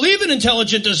you believe in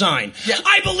intelligent design? Yeah.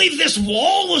 I believe this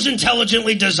wall was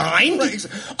intelligently designed. Right.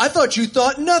 I thought you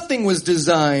thought nothing was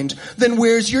designed. Then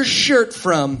where's your shirt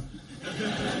from?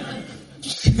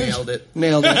 Nailed it.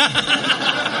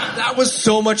 That was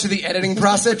so much of the editing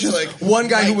process. Just like one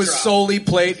guy who was solely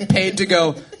paid to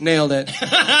go, nailed it.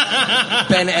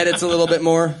 Ben edits a little bit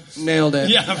more, nailed it.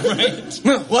 Yeah,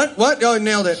 right. What? Oh,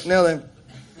 nailed it.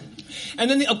 And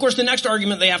then, of course, the next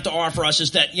argument they have to offer us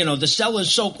is that, the cell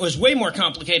was way more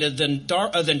complicated than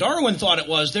Darwin thought it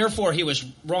was. Therefore, he was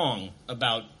wrong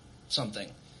about something.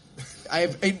 I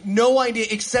have no idea,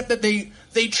 except that they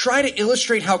try to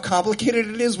illustrate how complicated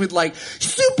it is with, like,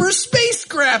 super space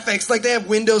graphics. Like, they have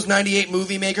Windows 98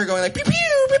 Movie Maker going like, pew, pew,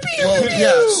 pew, pew, well, pew.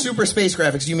 Yeah, super space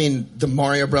graphics. You mean the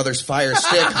Mario Brothers Fire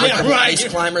Stick with the ice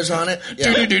climbers on it?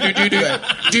 Yeah.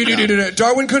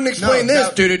 Darwin couldn't explain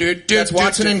this. That's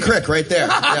Watson and Crick right there.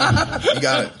 Yeah, you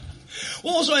got it.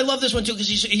 Well, also, I love this one, too, because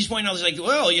he's pointing out, he's like,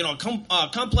 well,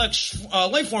 complex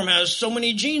life form has so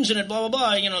many genes in it, blah, blah,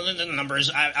 blah. The number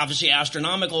is obviously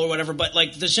astronomical or whatever, but,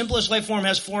 like, the simplest life form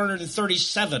has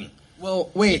 437. Well,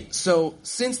 wait, so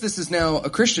since this is now a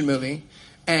Christian movie,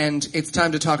 and it's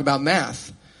time to talk about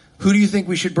math, who do you think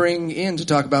we should bring in to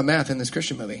talk about math in this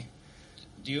Christian movie?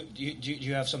 Do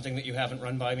you have something that you haven't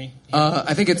run by me?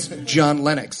 I think it's John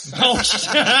Lennox. Oh,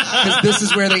 because this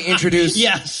is where they introduce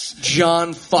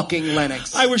John fucking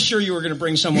Lennox. I was sure you were going to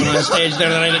bring someone on stage there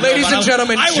that I didn't Ladies know and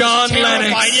gentlemen, John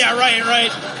Lennox. Yeah,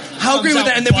 right. How great with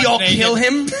that? And then we all kill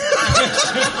him?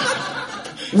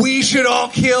 We should all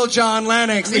kill John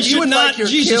Lennox. If you would like your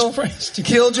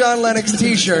kill John Lennox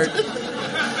t-shirt...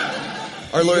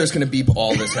 Our lawyer's going to beep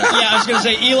all this out. Yeah, I was going to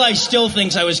say, Eli still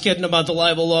thinks I was kidding about the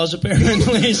libel laws,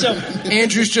 apparently. So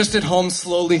Andrew's just at home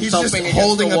slowly thumping just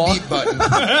holding the wall. a beep button.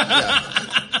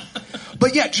 Yeah.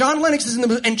 But yeah, John Lennox is in the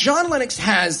movie. And John Lennox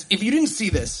has, if you didn't see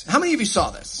this, how many of you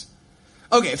saw this?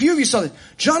 Okay, a few of you saw this.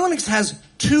 John Lennox has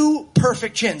 2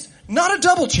 perfect chins. Not a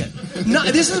double chin.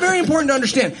 This is very important to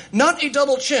understand. Not a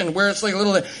double chin where it's like a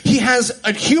little... He has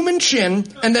a human chin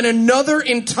and then another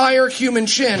entire human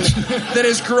chin that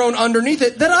has grown underneath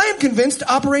it that I am convinced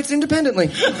operates independently.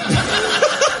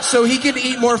 So he can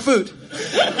eat more food.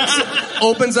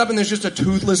 Opens up and there's just a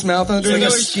toothless mouth under it. Like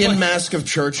a skin mask of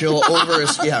Churchill over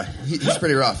his... Yeah, he's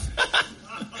pretty rough.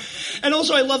 And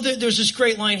also, I love that there's this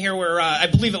great line here where I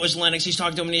believe it was Lennox. He's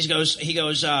talking to him and he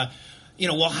goes,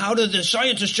 well, how do the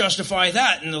scientists justify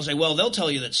that? And they'll say, well, they'll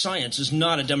tell you that science is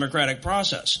not a democratic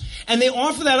process. And they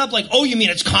offer that up like, oh, you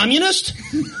mean it's communist?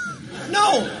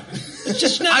 No. It's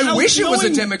just not. I wish it was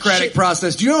a democratic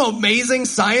process. Do you know how amazing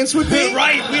science would be?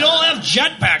 Right. We'd all have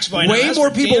jetpacks by now. Way more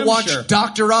people watch sure.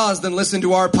 Dr. Oz than listen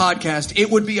to our podcast.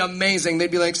 It would be amazing. They'd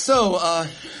be like, so,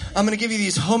 I'm going to give you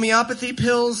these homeopathy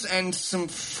pills and some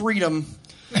freedom.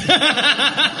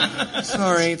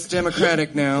 Sorry, it's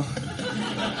democratic now.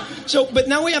 So, but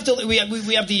now we have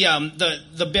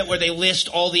the bit where they list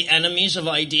all the enemies of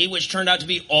ID, which turned out to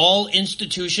be all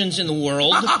institutions in the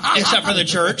world except for the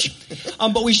church.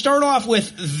 But we start off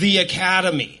with the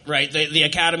Academy, right? The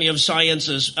Academy of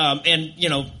Sciences, and you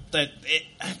know that.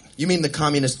 You mean the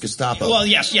communist Gestapo? Well,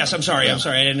 yes. I'm sorry.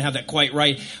 I didn't have that quite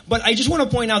right. But I just want to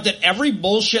point out that every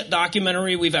bullshit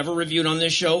documentary we've ever reviewed on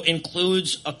this show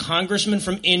includes a congressman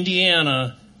from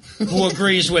Indiana who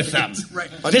agrees with them. Right.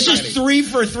 This is 3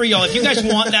 for 3, y'all. If you guys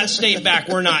want that state back,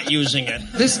 we're not using it.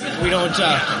 This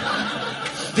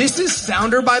is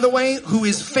Sounder, by the way, who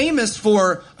is famous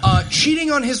for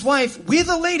cheating on his wife with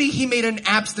a lady he made an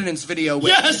abstinence video with.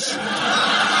 Yes!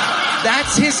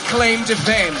 That's his claim to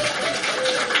fame.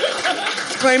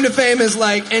 His claim to fame is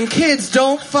like, and kids,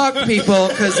 don't fuck people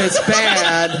because it's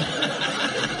bad.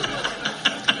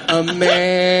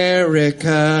 America.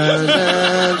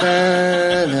 Da,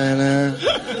 da, da, da.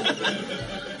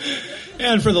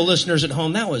 And for the listeners at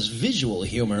home, that was visual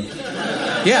humor.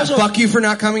 Yeah, also, fuck you for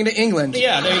not coming to England.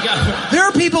 Yeah, there you go. There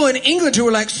are people in England who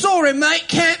are like, sorry, mate,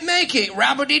 can't make it.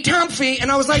 Rabbity-tumphy. And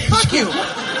I was like, fuck you.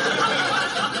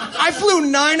 I flew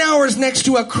 9 hours next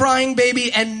to a crying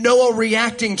baby and Noah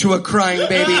reacting to a crying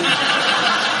baby.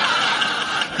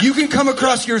 You can come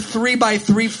across your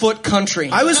 3x3 foot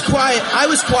country. I was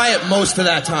quiet most of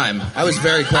that time. I was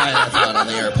very quiet, I thought, on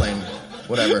the airplane.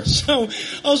 Whatever. So,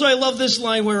 also, I love this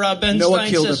line where Ben Noah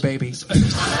Stein killed says... a baby. Is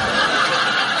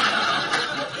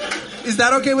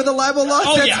that okay with the libel law?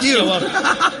 Oh, that's you. Yeah, well,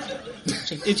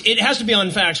 it has to be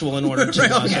unfactual in order to...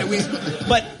 Right, okay,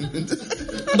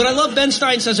 But I love Ben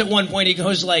Stein says at one point, he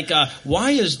goes like, why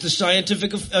is the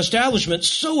scientific establishment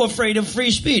so afraid of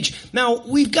free speech? Now,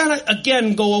 we've got to,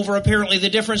 again, go over apparently the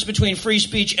difference between free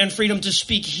speech and freedom to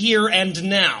speak here and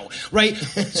now, right?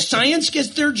 Science gets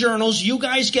their journals. You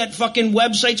guys get fucking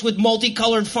websites with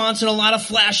multicolored fonts and a lot of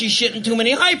flashy shit and too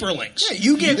many hyperlinks. Yeah,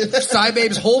 you get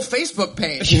SciBabe's whole Facebook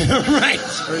page. Right.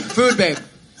 Or Food Babe.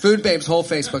 Food Babe's whole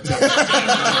Facebook page.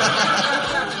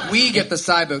 We get the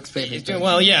SciBabe's page.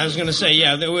 Well, yeah, I was going to say,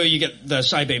 yeah, you get the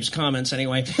SciBabe's comments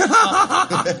anyway.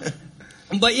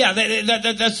 But yeah,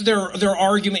 that's their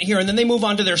argument here, and then they move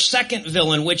on to their second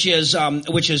villain, which is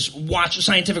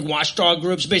scientific watchdog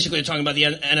groups. Basically, they're talking about the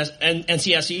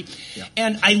NCSE, yeah.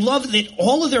 And I love that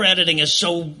all of their editing is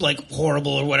so like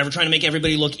horrible or whatever, trying to make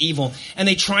everybody look evil, and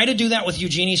they try to do that with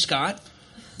Eugenie Scott.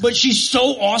 But she's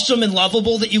so awesome and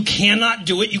lovable that you cannot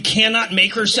do it. You cannot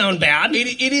make her sound bad.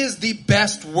 It is the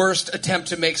best, worst attempt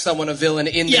to make someone a villain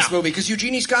in this movie. Because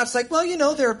Eugenie Scott's like, well, you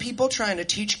know, there are people trying to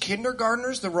teach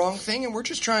kindergartners the wrong thing, and we're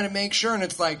just trying to make sure. And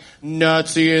it's like,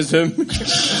 Nazism,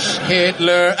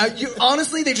 Hitler.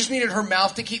 Honestly, they just needed her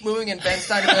mouth to keep moving, and Ben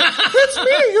Stein would be like, it's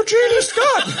me, Eugenie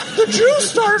Scott. The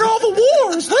Jews started all the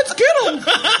wars. Let's get them.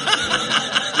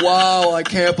 Wow, I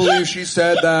can't believe she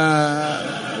said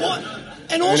that. What?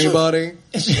 And also, anybody?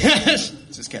 It's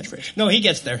his catchphrase. No, he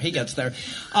gets there. Yeah,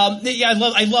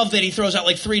 I love that he throws out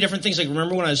like 3 different things. Like,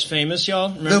 remember when I was famous, y'all?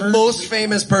 Remember? The most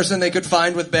famous person they could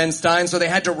find with Ben Stein, so they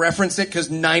had to reference it because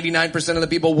 99% of the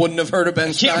people wouldn't have heard of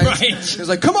Ben Stein. Yeah, right. It was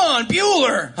like, come on,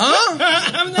 Bueller,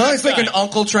 huh? It's like an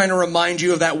uncle trying to remind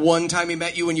you of that one time he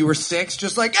met you when you were 6.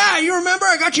 Just like, you remember?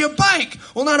 I got you a bike.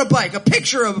 Well, not a bike, a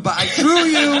picture of a bike. I drew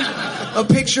you a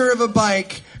picture of a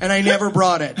bike, and I never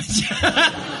brought it.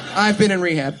 I've been in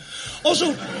rehab.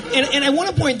 Also, and I want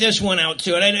to point this one out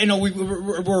too, and I know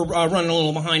we're running a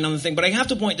little behind on the thing, but I have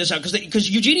to point this out because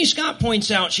Eugenie Scott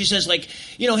points out, she says like,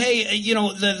 you know, hey, you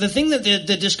know, the thing that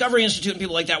the Discovery Institute and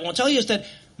people like that won't tell you is that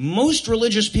most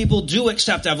religious people do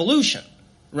accept evolution.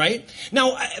 Right?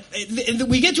 Now,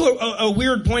 we get to a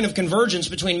weird point of convergence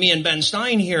between me and Ben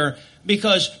Stein here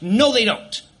because no, they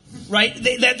don't. Right?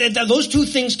 Those two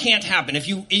things can't happen. If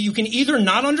you can either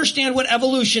not understand what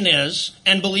evolution is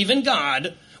and believe in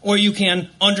God, or you can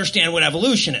understand what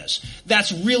evolution is.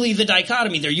 That's really the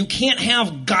dichotomy there. You can't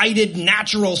have guided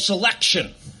natural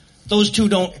selection. Those two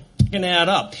don't can add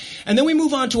up. And then we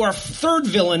move on to our third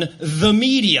villain, the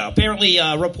media. Apparently,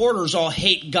 reporters all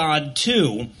hate God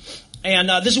too. And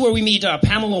this is where we meet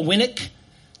Pamela Winnick.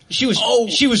 She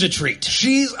was a treat.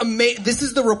 She's amazing. This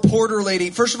is the reporter lady.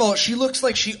 First of all, she looks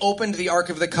like she opened the Ark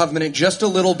of the Covenant just a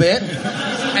little bit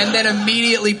and then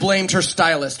immediately blamed her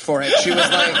stylist for it. She was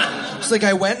like,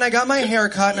 I went and I got my hair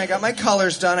cut and I got my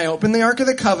colors done. I opened the Ark of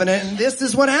the Covenant and this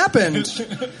is what happened.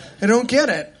 I don't get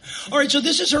it. All right, so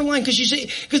this is her line, because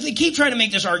they keep trying to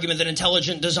make this argument that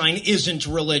intelligent design isn't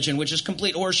religion, which is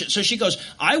complete horseshit. So she goes,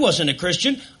 I wasn't a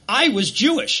Christian, I was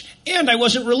Jewish, and I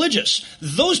wasn't religious.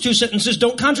 Those two sentences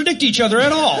don't contradict each other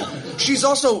at all. She's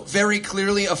also very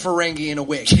clearly a Ferengi in a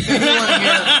wig.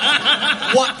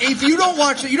 If you don't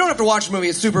watch it, you don't have to watch the movie,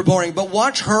 it's super boring, but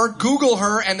watch her, Google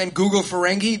her, and then Google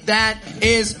Ferengi. That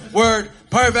is word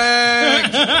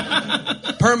perfect.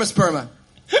 Perma.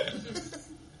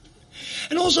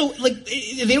 And also,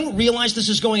 they don't realize this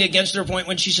is going against their point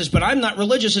when she says, but I'm not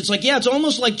religious. It's like, yeah, it's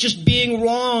almost like just being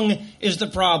wrong is the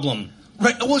problem.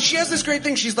 Right. Well, she has this great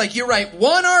thing. She's like, you write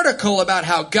one article about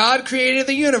how God created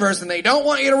the universe and they don't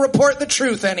want you to report the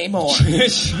truth anymore.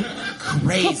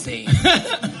 Crazy.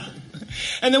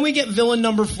 And then we get villain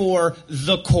number 4,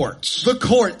 the courts. The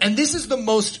court. And this is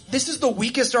the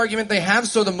weakest argument they have,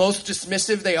 so the most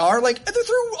dismissive they are.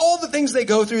 Through all the things they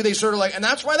go through, they sort of and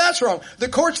that's why that's wrong. The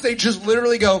courts, they just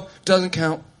literally go, doesn't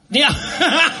count. Yeah.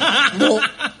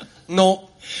 No.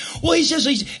 Well, he says,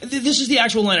 this is the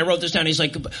actual line, I wrote this down, he's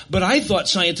like, but I thought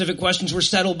scientific questions were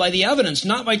settled by the evidence,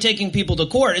 not by taking people to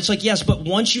court. It's like, yes, but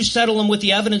once you settle them with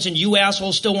the evidence and you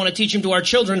assholes still want to teach them to our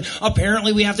children,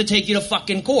 apparently we have to take you to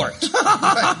fucking court.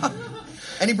 Right.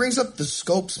 And he brings up the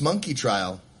Scopes monkey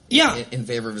trial. Yeah. In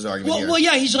favor of his argument here. Well,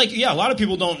 yeah, he's like, yeah, a lot of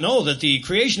people don't know that the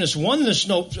creationists won the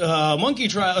Scopes monkey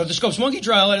trial,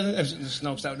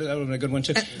 Snopes, that would have been a good one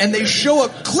too. And they show a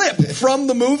clip from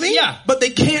the movie, yeah, but they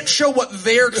can't show what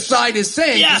their side is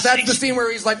saying. Yes, that's the scene where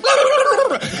he's like,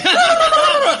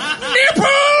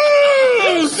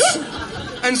 nipples!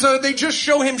 And so they just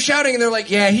show him shouting, and they're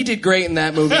like, yeah, he did great in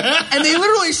that movie. And they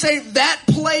literally say that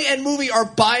play and movie are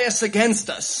biased against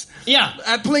us. Yeah.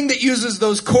 That thing that uses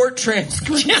those court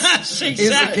transcripts exactly.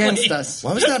 is against us.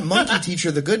 Why was that monkey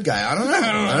teacher the good guy? I don't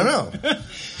know.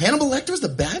 Hannibal Lecter's the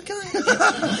bad guy?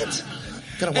 What?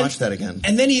 Gotta watch that again.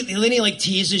 And then he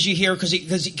teases you here because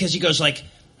he goes like,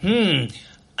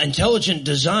 intelligent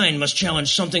design must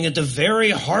challenge something at the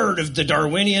very heart of the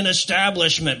Darwinian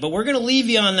establishment. But we're going to leave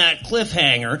you on that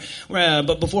cliffhanger.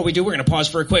 But before we do, we're going to pause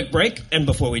for a quick break. And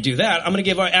before we do that, I'm going to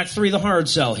give our Act 3 the hard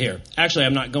sell here. Actually,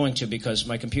 I'm not going to because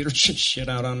my computer should shit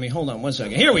out on me. Hold on one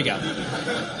second. Here we go.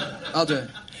 I'll do it.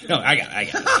 No, I got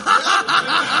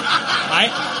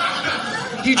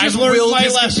it. He just willed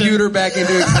his computer back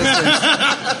into existence.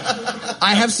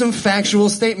 I have some factual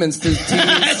statements to use.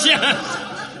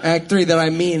 Act 3 that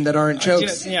I mean that aren't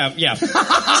jokes. Yeah.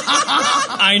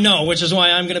 I know, which is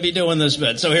why I'm going to be doing this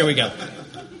bit. So here we go.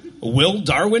 Will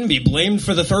Darwin be blamed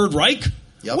for the Third Reich?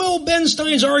 Yep. Will Ben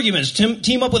Stein's arguments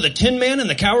team up with the Tin Man and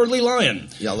the Cowardly Lion?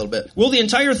 Yeah, a little bit. Will the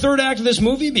entire third act of this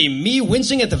movie be me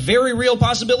wincing at the very real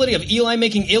possibility of Eli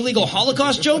making illegal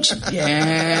Holocaust jokes?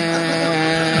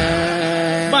 Yeah.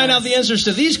 Find out the answers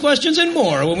to these questions and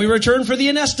more when we return for the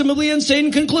inestimably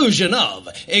insane conclusion of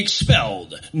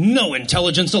Expelled, No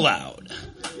Intelligence Allowed.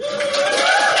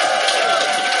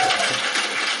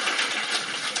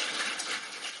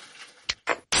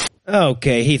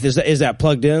 Okay, Heath, is that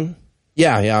plugged in?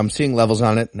 Yeah, I'm seeing levels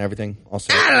on it and everything.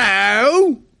 Also,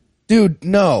 Hello? dude,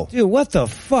 no. Dude, what the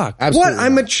fuck? Absolutely What?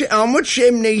 I'm a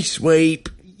chimney sweep.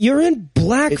 You're in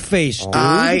blackface, dude.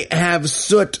 I have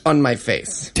soot on my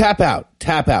face. Tap out.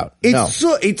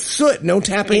 It's soot. No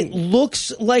tapping. It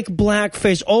looks like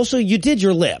blackface. Also, you did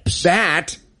your lips.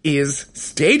 That is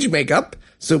stage makeup,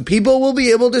 so people will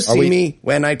be able to see me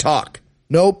when I talk.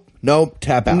 Nope.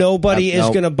 Tap out. Nobody is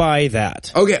going to buy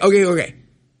that. Okay.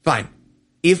 Fine.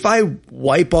 If I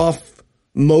wipe off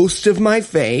most of my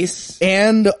face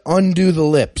And undo the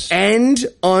lips. and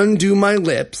undo my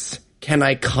lips, can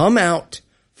I come out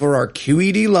for our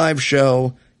QED live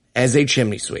show as a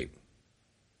chimney sweep?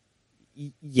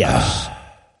 Yes.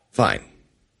 Fine.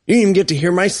 You didn't even get to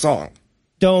hear my song.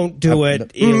 Don't do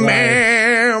it, Eli.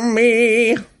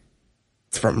 Mammy.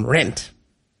 It's from Rent.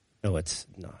 No, it's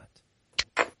not.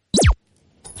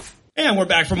 And we're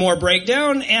back for more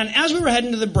breakdown. And as we were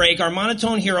heading to the break, our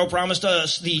monotone hero promised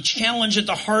us the challenge at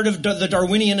the heart of the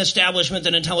Darwinian establishment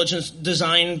that intelligence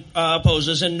design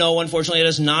poses. And no, unfortunately, it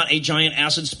is not a giant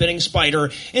acid-spitting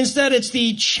spider. Instead, it's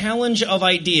the challenge of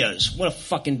ideas. What a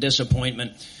fucking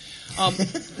disappointment.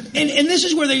 And this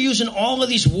is where they're using all of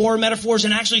these war metaphors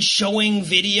and actually showing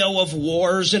video of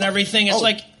wars and everything. It's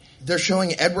like... They're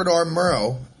showing Edward R.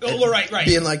 Murrow right.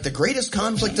 being like, the greatest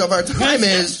conflict of our time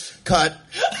is cut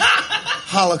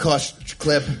Holocaust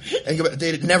clip, and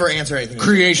they never answer anything.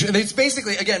 Creation. It's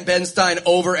basically, again, Ben Stein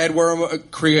over Edward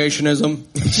creationism.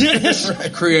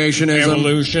 Right. Creationism.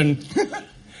 Evolution.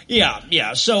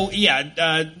 Yeah. So,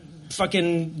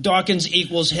 fucking Dawkins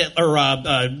equals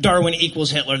Hitler, Darwin equals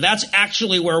Hitler. That's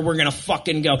actually where we're gonna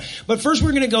fucking go. But first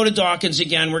we're gonna go to Dawkins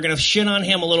again. We're gonna shit on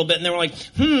him a little bit, and then we're like,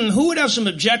 who would have some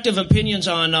objective opinions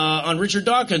on Richard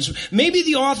Dawkins? Maybe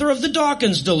the author of the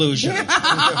Dawkins Delusion.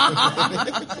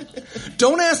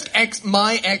 Don't ask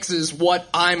my exes what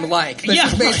I'm like.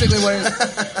 That's basically what it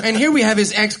is. And here we have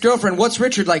his ex-girlfriend. What's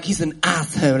Richard like? He's an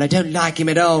asshole. I don't like him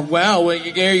at all. Well,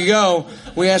 there you go.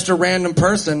 We asked a random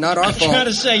person, not our fault. I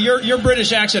gotta say, your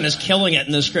British accent is killing it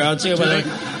in this crowd too.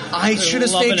 I should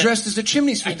have stayed dressed as a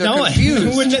chimney sweep. They're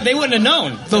confused. They wouldn't have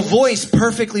known. The voice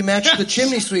perfectly matched the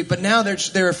chimney sweep, but now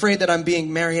they're afraid that I'm being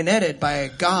marionetted by a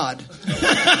god.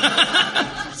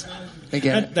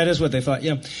 Again, that is what they thought.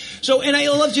 Yeah. So, and I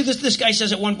love to this guy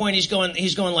says at one point he's going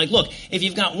like, look, if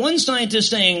you've got one scientist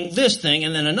saying this thing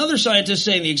and then another scientist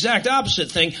saying the exact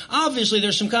opposite thing, obviously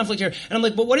there's some conflict here. And I'm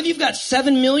like, but what if you've got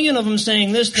 7 million of them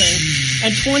saying this thing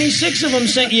and 26 of them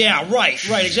saying, yeah, right,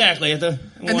 exactly. And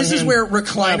this is where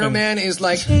Recliner Man is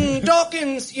like,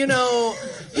 Dawkins, he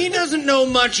doesn't know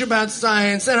much about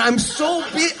science, and I'm so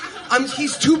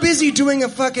he's too busy doing a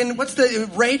fucking, what's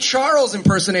the Ray Charles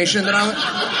impersonation that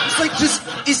it's like,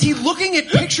 is he looking at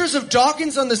pictures of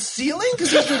Dawkins on the ceiling?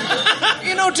 Because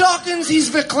Dawkins, he's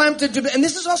verklempt. And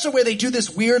this is also where they do this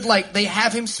weird, like, they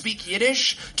have him speak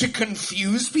Yiddish to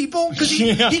confuse people. Because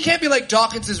he can't be like,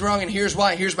 Dawkins is wrong and here's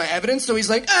why, here's my evidence. So he's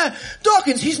like,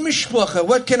 Dawkins, he's mishpucha,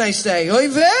 what can I say? Oy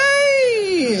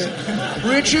vey!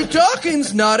 Richard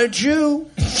Dawkins, not a Jew.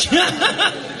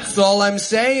 That's all I'm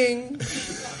saying.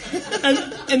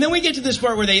 And then we get to this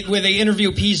part where they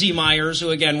interview P.Z. Myers, who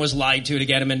again was lied to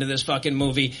get him into this fucking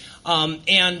movie. But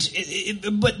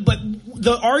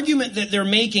the argument that they're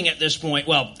making at this point,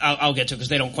 well, I'll get to it because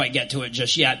they don't quite get to it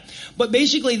just yet. But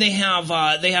basically they have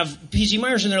P.Z.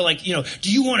 Myers and they're like, do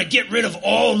you want to get rid of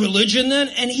all religion then?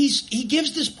 And he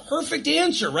gives this perfect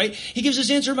answer, right? He gives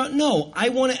this answer about, no, I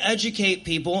want to educate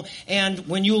people, and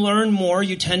when you learn more,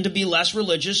 you tend to be less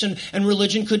religious, and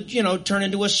religion could, turn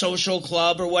into a social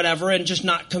club or whatever, and just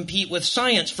not compete with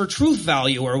science for truth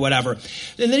value or whatever.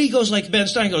 And then he goes like, Ben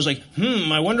Stein goes like,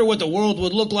 I wonder what the world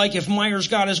would look like if Myers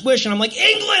got his wish. And I'm like,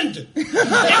 England! It would look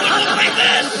like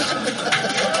this!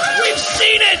 We've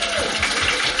seen it!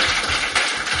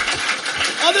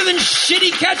 Other than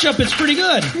shitty ketchup, it's pretty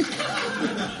good.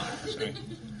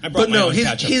 But no,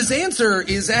 his answer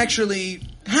is actually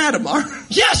Hadamar.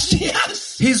 Yes!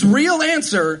 His real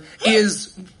answer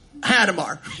is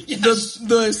Hadamar. Yes.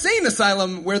 The sane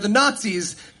asylum where the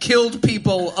Nazis killed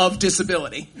people of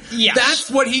disability. Yes. That's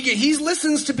what he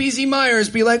listens to P.Z. Myers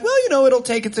be like, well, it'll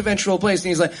take its eventual place. And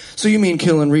he's like, so you mean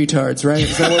killing retards, right?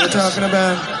 Is that what we're talking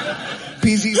about?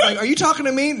 PZ's like, are you talking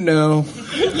to me? No.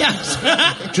 Yes.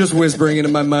 Just whispering into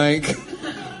my mic.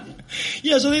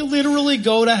 Yeah, so they literally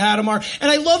go to Hadamar.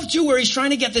 And I love, too, where he's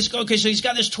trying to get this... Okay, so he's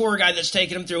got this tour guide that's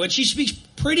taking him through, and she speaks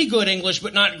pretty good English,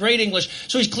 but not great English.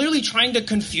 So he's clearly trying to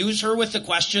confuse her with the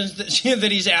questions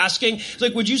that he's asking. It's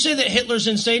like, would you say that Hitler's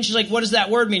insane? She's like, what does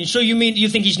that word mean? So you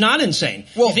think he's not insane?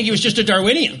 Well, you think he was just a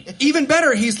Darwinian? Even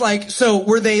better, he's like, so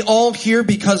were they all here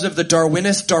because of the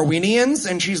Darwinians?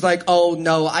 And she's like, oh,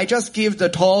 no, I just give the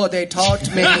tour they taught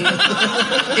me.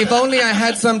 If only I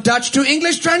had some Dutch to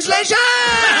English translation!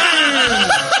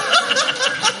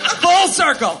 Full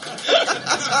circle.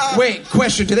 Wait,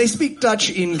 question. Do they speak Dutch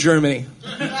in Germany?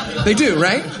 They do,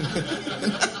 right?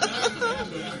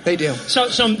 They do. So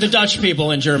the Dutch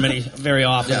people in Germany very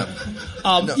often.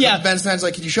 Yeah. Ben Stein's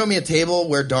like, can you show me a table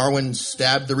where Darwin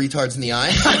stabbed the retards in the eye?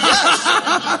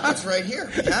 Yes. It's right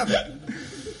here. You have it.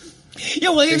 Yeah,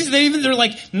 well, they're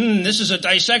like, this is a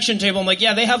dissection table. I'm like,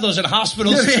 yeah, they have those at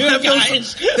hospitals too,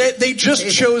 guys. They just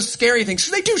chose scary things.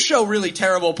 They do show really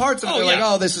terrible parts of it. They're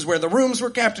like, this is where the rooms were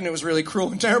kept, and it was really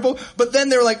cruel and terrible. But then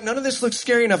they're like, none of this looks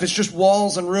scary enough. It's just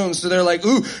walls and rooms. So they're like,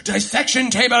 ooh, dissection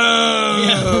table.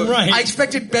 Yeah, right. I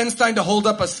expected Ben Stein to hold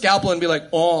up a scalpel and be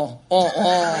like, gonna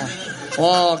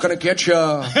get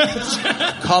you.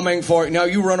 Coming for you. Now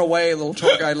you run away, little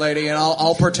tour guide lady, and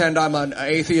I'll pretend I'm an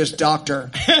atheist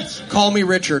doctor. Call me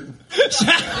Richard.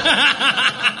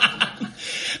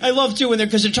 I love too when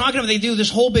because they're talking about, they do this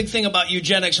whole big thing about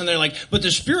eugenics, and they're like, but the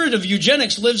spirit of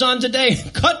eugenics lives on today.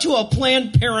 Cut to a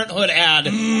Planned Parenthood ad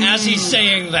as he's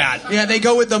saying that. Yeah, they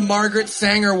go with the Margaret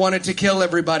Sanger wanted to kill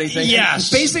everybody thing.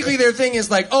 Yes. Basically their thing is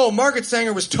like, Margaret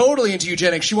Sanger was totally into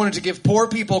eugenics. She wanted to give poor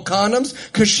people condoms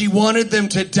because she wanted them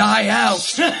to die out.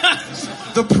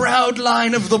 The proud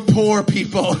line of the poor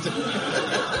people.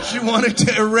 She wanted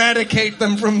to eradicate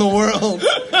them from the world.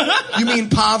 You mean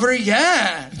poverty?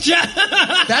 Yeah.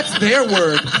 That's their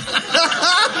word.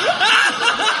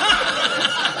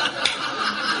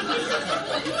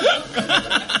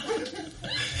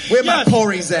 Where my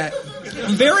pories at?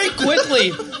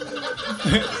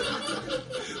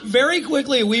 Very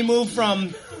quickly, we move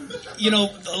from,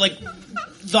 like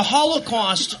the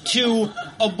Holocaust to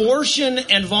abortion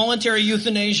and voluntary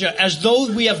euthanasia as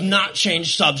though we have not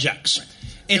changed subjects.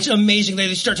 It's amazing.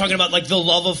 They start talking about like the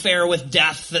love affair with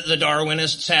death that the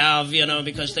Darwinists have,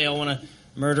 because they all want to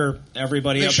murder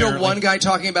everybody. They apparently. show one guy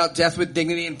talking about death with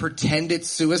dignity and pretend it's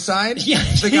suicide. Yeah,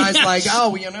 the guy's like,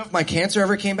 if my cancer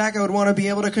ever came back, I would want to be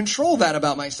able to control that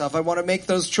about myself. I want to make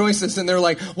those choices. And they're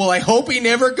like, well, I hope he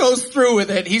never goes through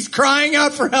with it. He's crying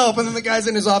out for help. And then the guy's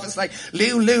in his office like,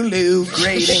 Lou,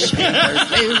 grading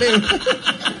papers, Lou.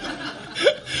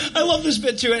 I love this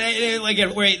bit too,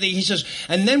 where he says,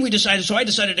 and then I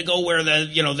decided to go where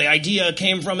the idea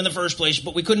came from in the first place,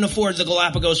 but we couldn't afford the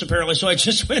Galapagos apparently, so I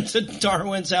just went to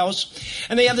Darwin's house.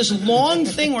 And they have this long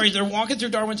thing where they're walking through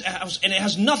Darwin's house, and it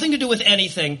has nothing to do with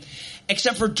anything,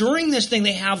 except for during this thing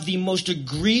they have the most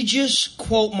egregious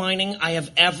quote mining I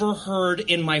have ever heard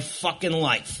in my fucking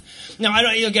life. Now,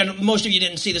 most of you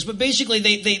didn't see this, but basically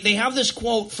they have this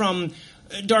quote from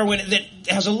Darwin that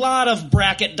has a lot of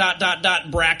bracket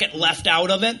left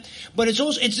out of it, but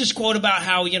it's this quote about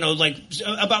how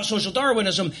about social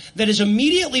Darwinism that is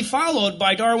immediately followed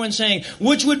by Darwin saying,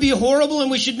 which would be horrible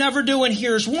and we should never do, and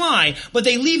here's why. But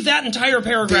they leave that entire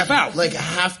paragraph out. Like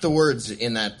half the words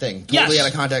in that thing, totally out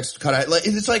of context, cut out.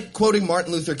 It's like quoting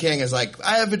Martin Luther King as like,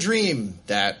 I have a dream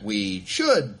that we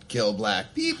should kill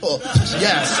black people.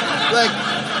 Yes,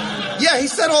 he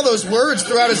said all those words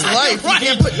throughout his life. Right. You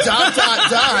can't put ...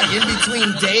 in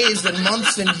between days and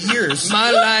months and years.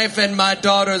 My life and my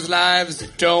daughter's lives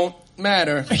don't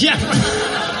matter. Yeah.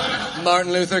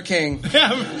 Martin Luther King.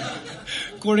 Yeah.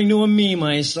 According to a meme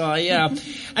I saw, yeah.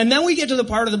 And then we get to the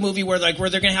part of the movie where they're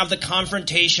going to have the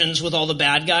confrontations with all the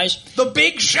bad guys. The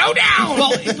big showdown!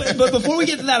 Well, but before we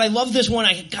get to that, I love this one.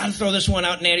 I gotta throw this one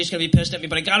out, and Andy's gonna be pissed at me,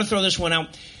 but I gotta throw this one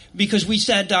out. Because we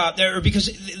said, because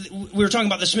we were talking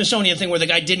about the Smithsonian thing where the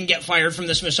guy didn't get fired from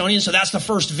the Smithsonian, so that's the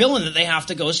first villain that they have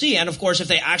to go see. And of course, if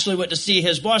they actually went to see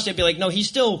his boss, they'd be like, no,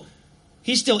 he's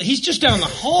just down the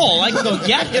hall. I can go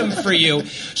get him for you.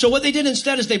 So what they did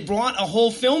instead is they brought a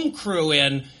whole film crew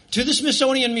in to the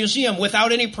Smithsonian Museum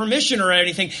without any permission or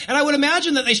anything. And I would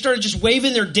imagine that they started just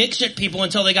waving their dicks at people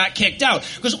until they got kicked out.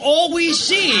 Because all we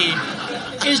see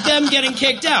is them getting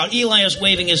kicked out. Eli is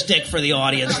waving his dick for the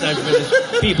audience. That's for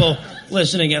the people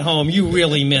listening at home. You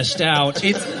really missed out.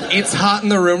 It's hot in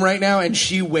the room right now, and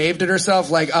she waved at herself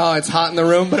like, oh, it's hot in the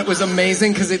room. But it was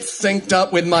amazing because it synced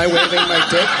up with my waving my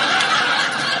dick.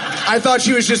 I thought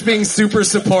she was just being super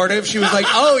supportive. She was like,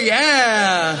 oh,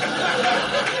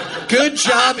 yeah. Good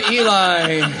job,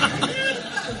 Eli.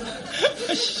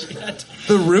 Shit.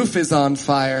 The roof is on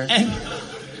fire.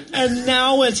 And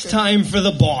now it's time for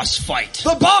the boss fight.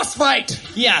 The boss fight!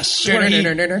 Yes. Where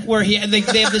they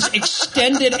have this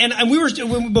extended, and we were,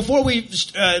 before we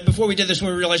did this,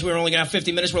 when we realized we were only going to have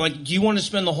 50 minutes, we're like, do you want to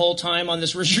spend the whole time on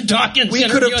this Richard Dawkins? We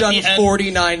could have done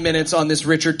 49 minutes on this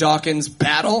Richard Dawkins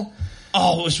battle.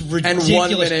 Oh, it was ridiculous. And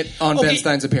 1 minute on Ben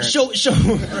Stein's appearance.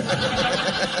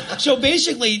 So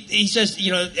basically, he says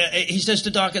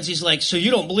to Dawkins, he's like, so you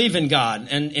don't believe in God?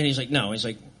 And he's like, no. He's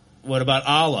like, what about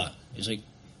Allah? He's like,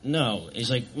 no.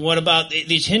 He's like, what about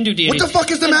these Hindu deities? What the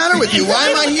fuck is the matter with you? Why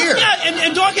am I here? Yeah,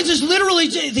 and Dawkins is literally,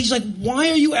 he's like,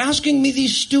 why are you asking me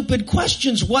these stupid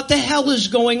questions? What the hell is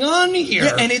going on here?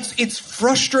 Yeah, and it's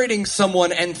frustrating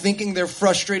someone and thinking they're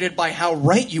frustrated by how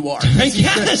right you are.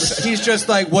 Yes. He's just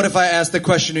like, what if I ask the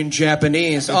question in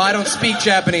Japanese? Oh, I don't speak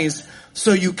Japanese.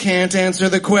 So you can't answer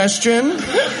the question?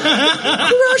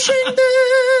 Crushing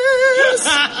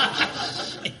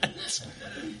this.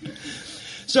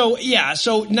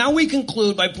 So now we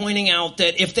conclude by pointing out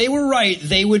that if they were right,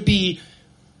 they would be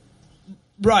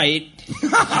right.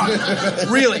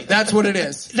 Really, that's what it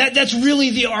is. That's really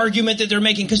the argument that they're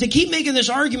making, because they keep making this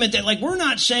argument that, like, we're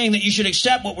not saying that you should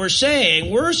accept what we're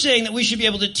saying. We're saying that we should be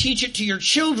able to teach it to your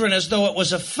children as though it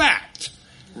was a fact.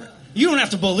 You don't have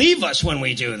to believe us when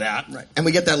we do that. Right. And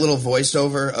we get that little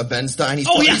voiceover of Ben Stein.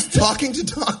 He's talking to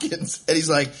Dawkins, and he's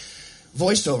like,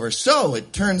 voiceover. So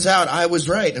it turns out I was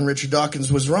right and Richard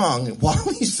Dawkins was wrong while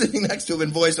he's sitting next to him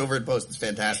in voiceover at post. It's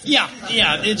fantastic. Yeah.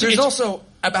 There's also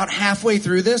about halfway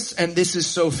through this, and this is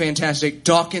so fantastic,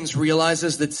 Dawkins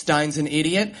realizes that Stein's an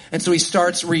idiot, and so he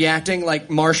starts reacting like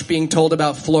Marsh being told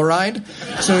about fluoride.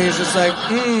 So he's just like,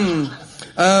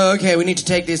 okay, we need to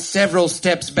take this several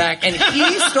steps back. And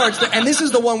he starts to, and this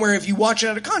is the one where if you watch it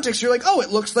out of context, you're like, oh, it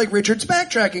looks like Richard's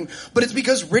backtracking. But it's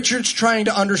because Richard's trying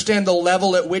to understand the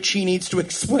level at which he needs to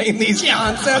explain these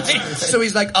concepts. Right. So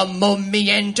he's like, a mummy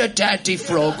and a daddy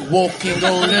frog walking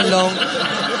all along.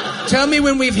 Tell me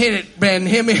when we've hit it, Ben.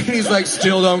 Him, and he's like,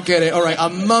 still don't get it. All right, a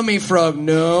mummy frog,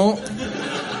 no.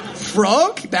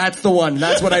 Frog? That's the one.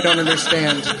 That's what I don't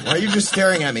understand. Why are you just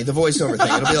staring at me? The voiceover thing.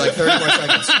 It'll be like 30 more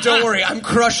seconds. Don't worry, I'm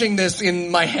crushing this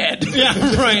in my head. Yeah,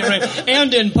 right.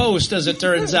 And in post, as it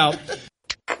turns out.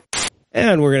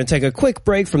 And we're going to take a quick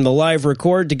break from the live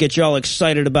record to get you all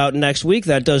excited about next week.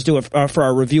 That does do it for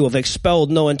our review of Expelled,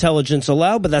 No Intelligence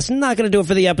Allowed, but that's not going to do it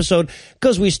for the episode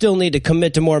because we still need to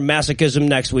commit to more masochism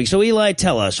next week. So Eli,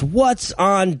 tell us, what's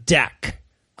on deck?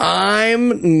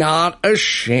 I'm not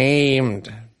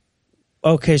ashamed.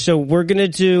 Okay, so we're going to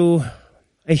do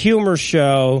a humor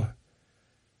show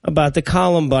about the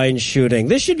Columbine shooting.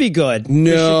 This should be good.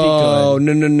 No.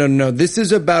 This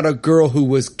is about a girl who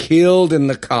was killed in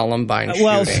the Columbine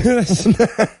shooting.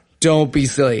 Don't be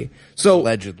silly. So,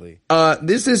 allegedly.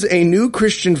 This is a new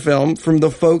Christian film from the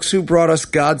folks who brought us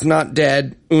God's Not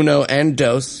Dead, Uno and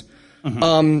Dos.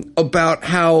 About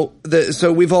how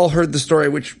so we've all heard the story,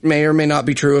 which may or may not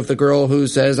be true, of the girl who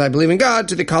says, I believe in God,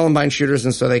 to the Columbine shooters,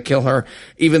 and so they kill her,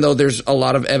 even though there's a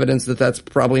lot of evidence that that's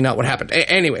probably not what happened.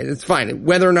 Anyway, it's fine.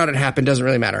 Whether or not it happened doesn't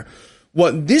really matter.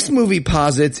 What this movie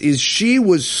posits is she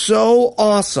was so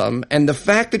awesome, and the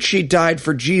fact that she died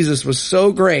for Jesus was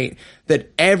so great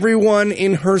that everyone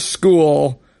in her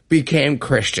school became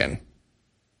Christian.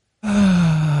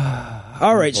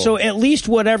 All right, so at least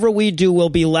whatever we do will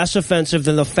be less offensive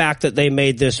than the fact that they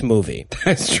made this movie.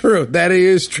 That's true. That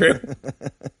is true.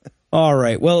 All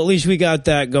right, well, at least we got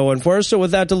that going for us. So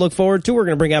with that to look forward to, we're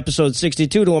going to bring episode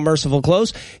 62 to a merciful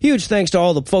close. Huge thanks to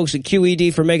all the folks at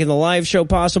QED for making the live show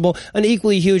possible. An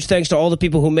equally huge thanks to all the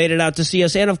people who made it out to see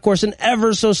us. And, of course, an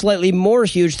ever so slightly more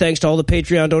huge thanks to all the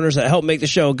Patreon donors that help make the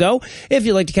show go. If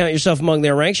you'd like to count yourself among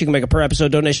their ranks, you can make a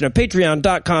per-episode donation at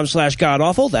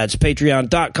patreon.com/godawful. That's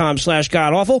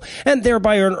patreon.com/godawful. And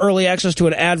thereby earn early access to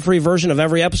an ad-free version of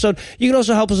every episode. You can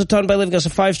also help us a ton by leaving us a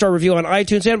 5-star review on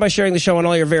iTunes and by sharing the show on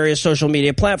all your various social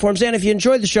media platforms. And if you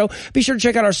enjoyed the show, be sure to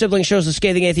check out our sibling shows, The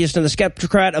Scathing Atheist and The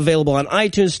Skeptocrat, available on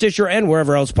iTunes, Stitcher, and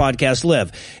wherever else podcasts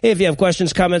live. If you have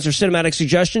questions, comments, or cinematic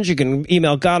suggestions, you can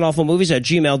email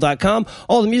godawfulmovies@gmail.com.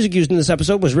 All the music used in this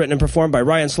episode was written and performed by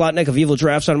Ryan Slotnick of Evil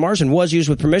Giraffes on Mars and was used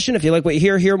with permission. If you like what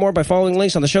you hear more by following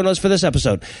links on the show notes for this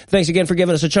episode. Thanks again for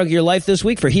giving us a chunk of your life this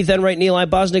week. For Heath Enright and Eli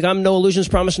Bosnick, I'm No Illusions,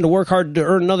 promising to work hard to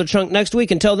earn another chunk next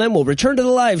week. Until then, we'll return to the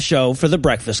live show for the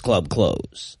Breakfast Club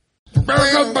close. Why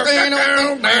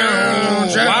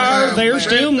are there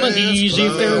still monkeys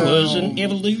if there was an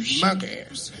evolution?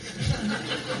 Monkeys.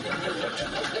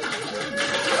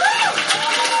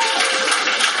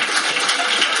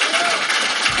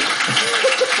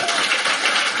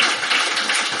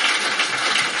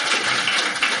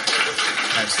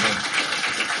 Excellent.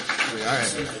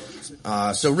 All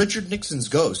right. So Richard Nixon's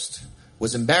ghost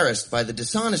was embarrassed by the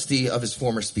dishonesty of his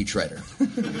former speechwriter.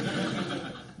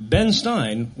 Ben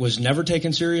Stein was never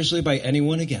taken seriously by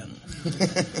anyone again.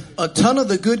 A ton of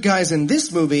the good guys in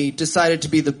this movie decided to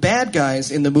be the bad guys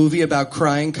in the movie about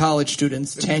crying college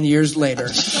students 10 years later.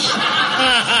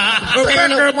 Why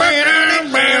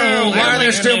are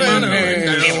there still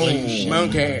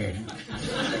Monkey.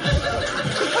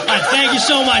 Thank you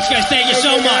so much, guys. Thank you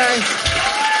so much.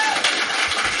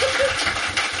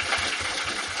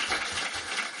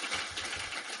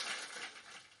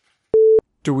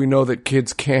 Do we know that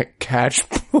kids can't catch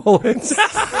bullets?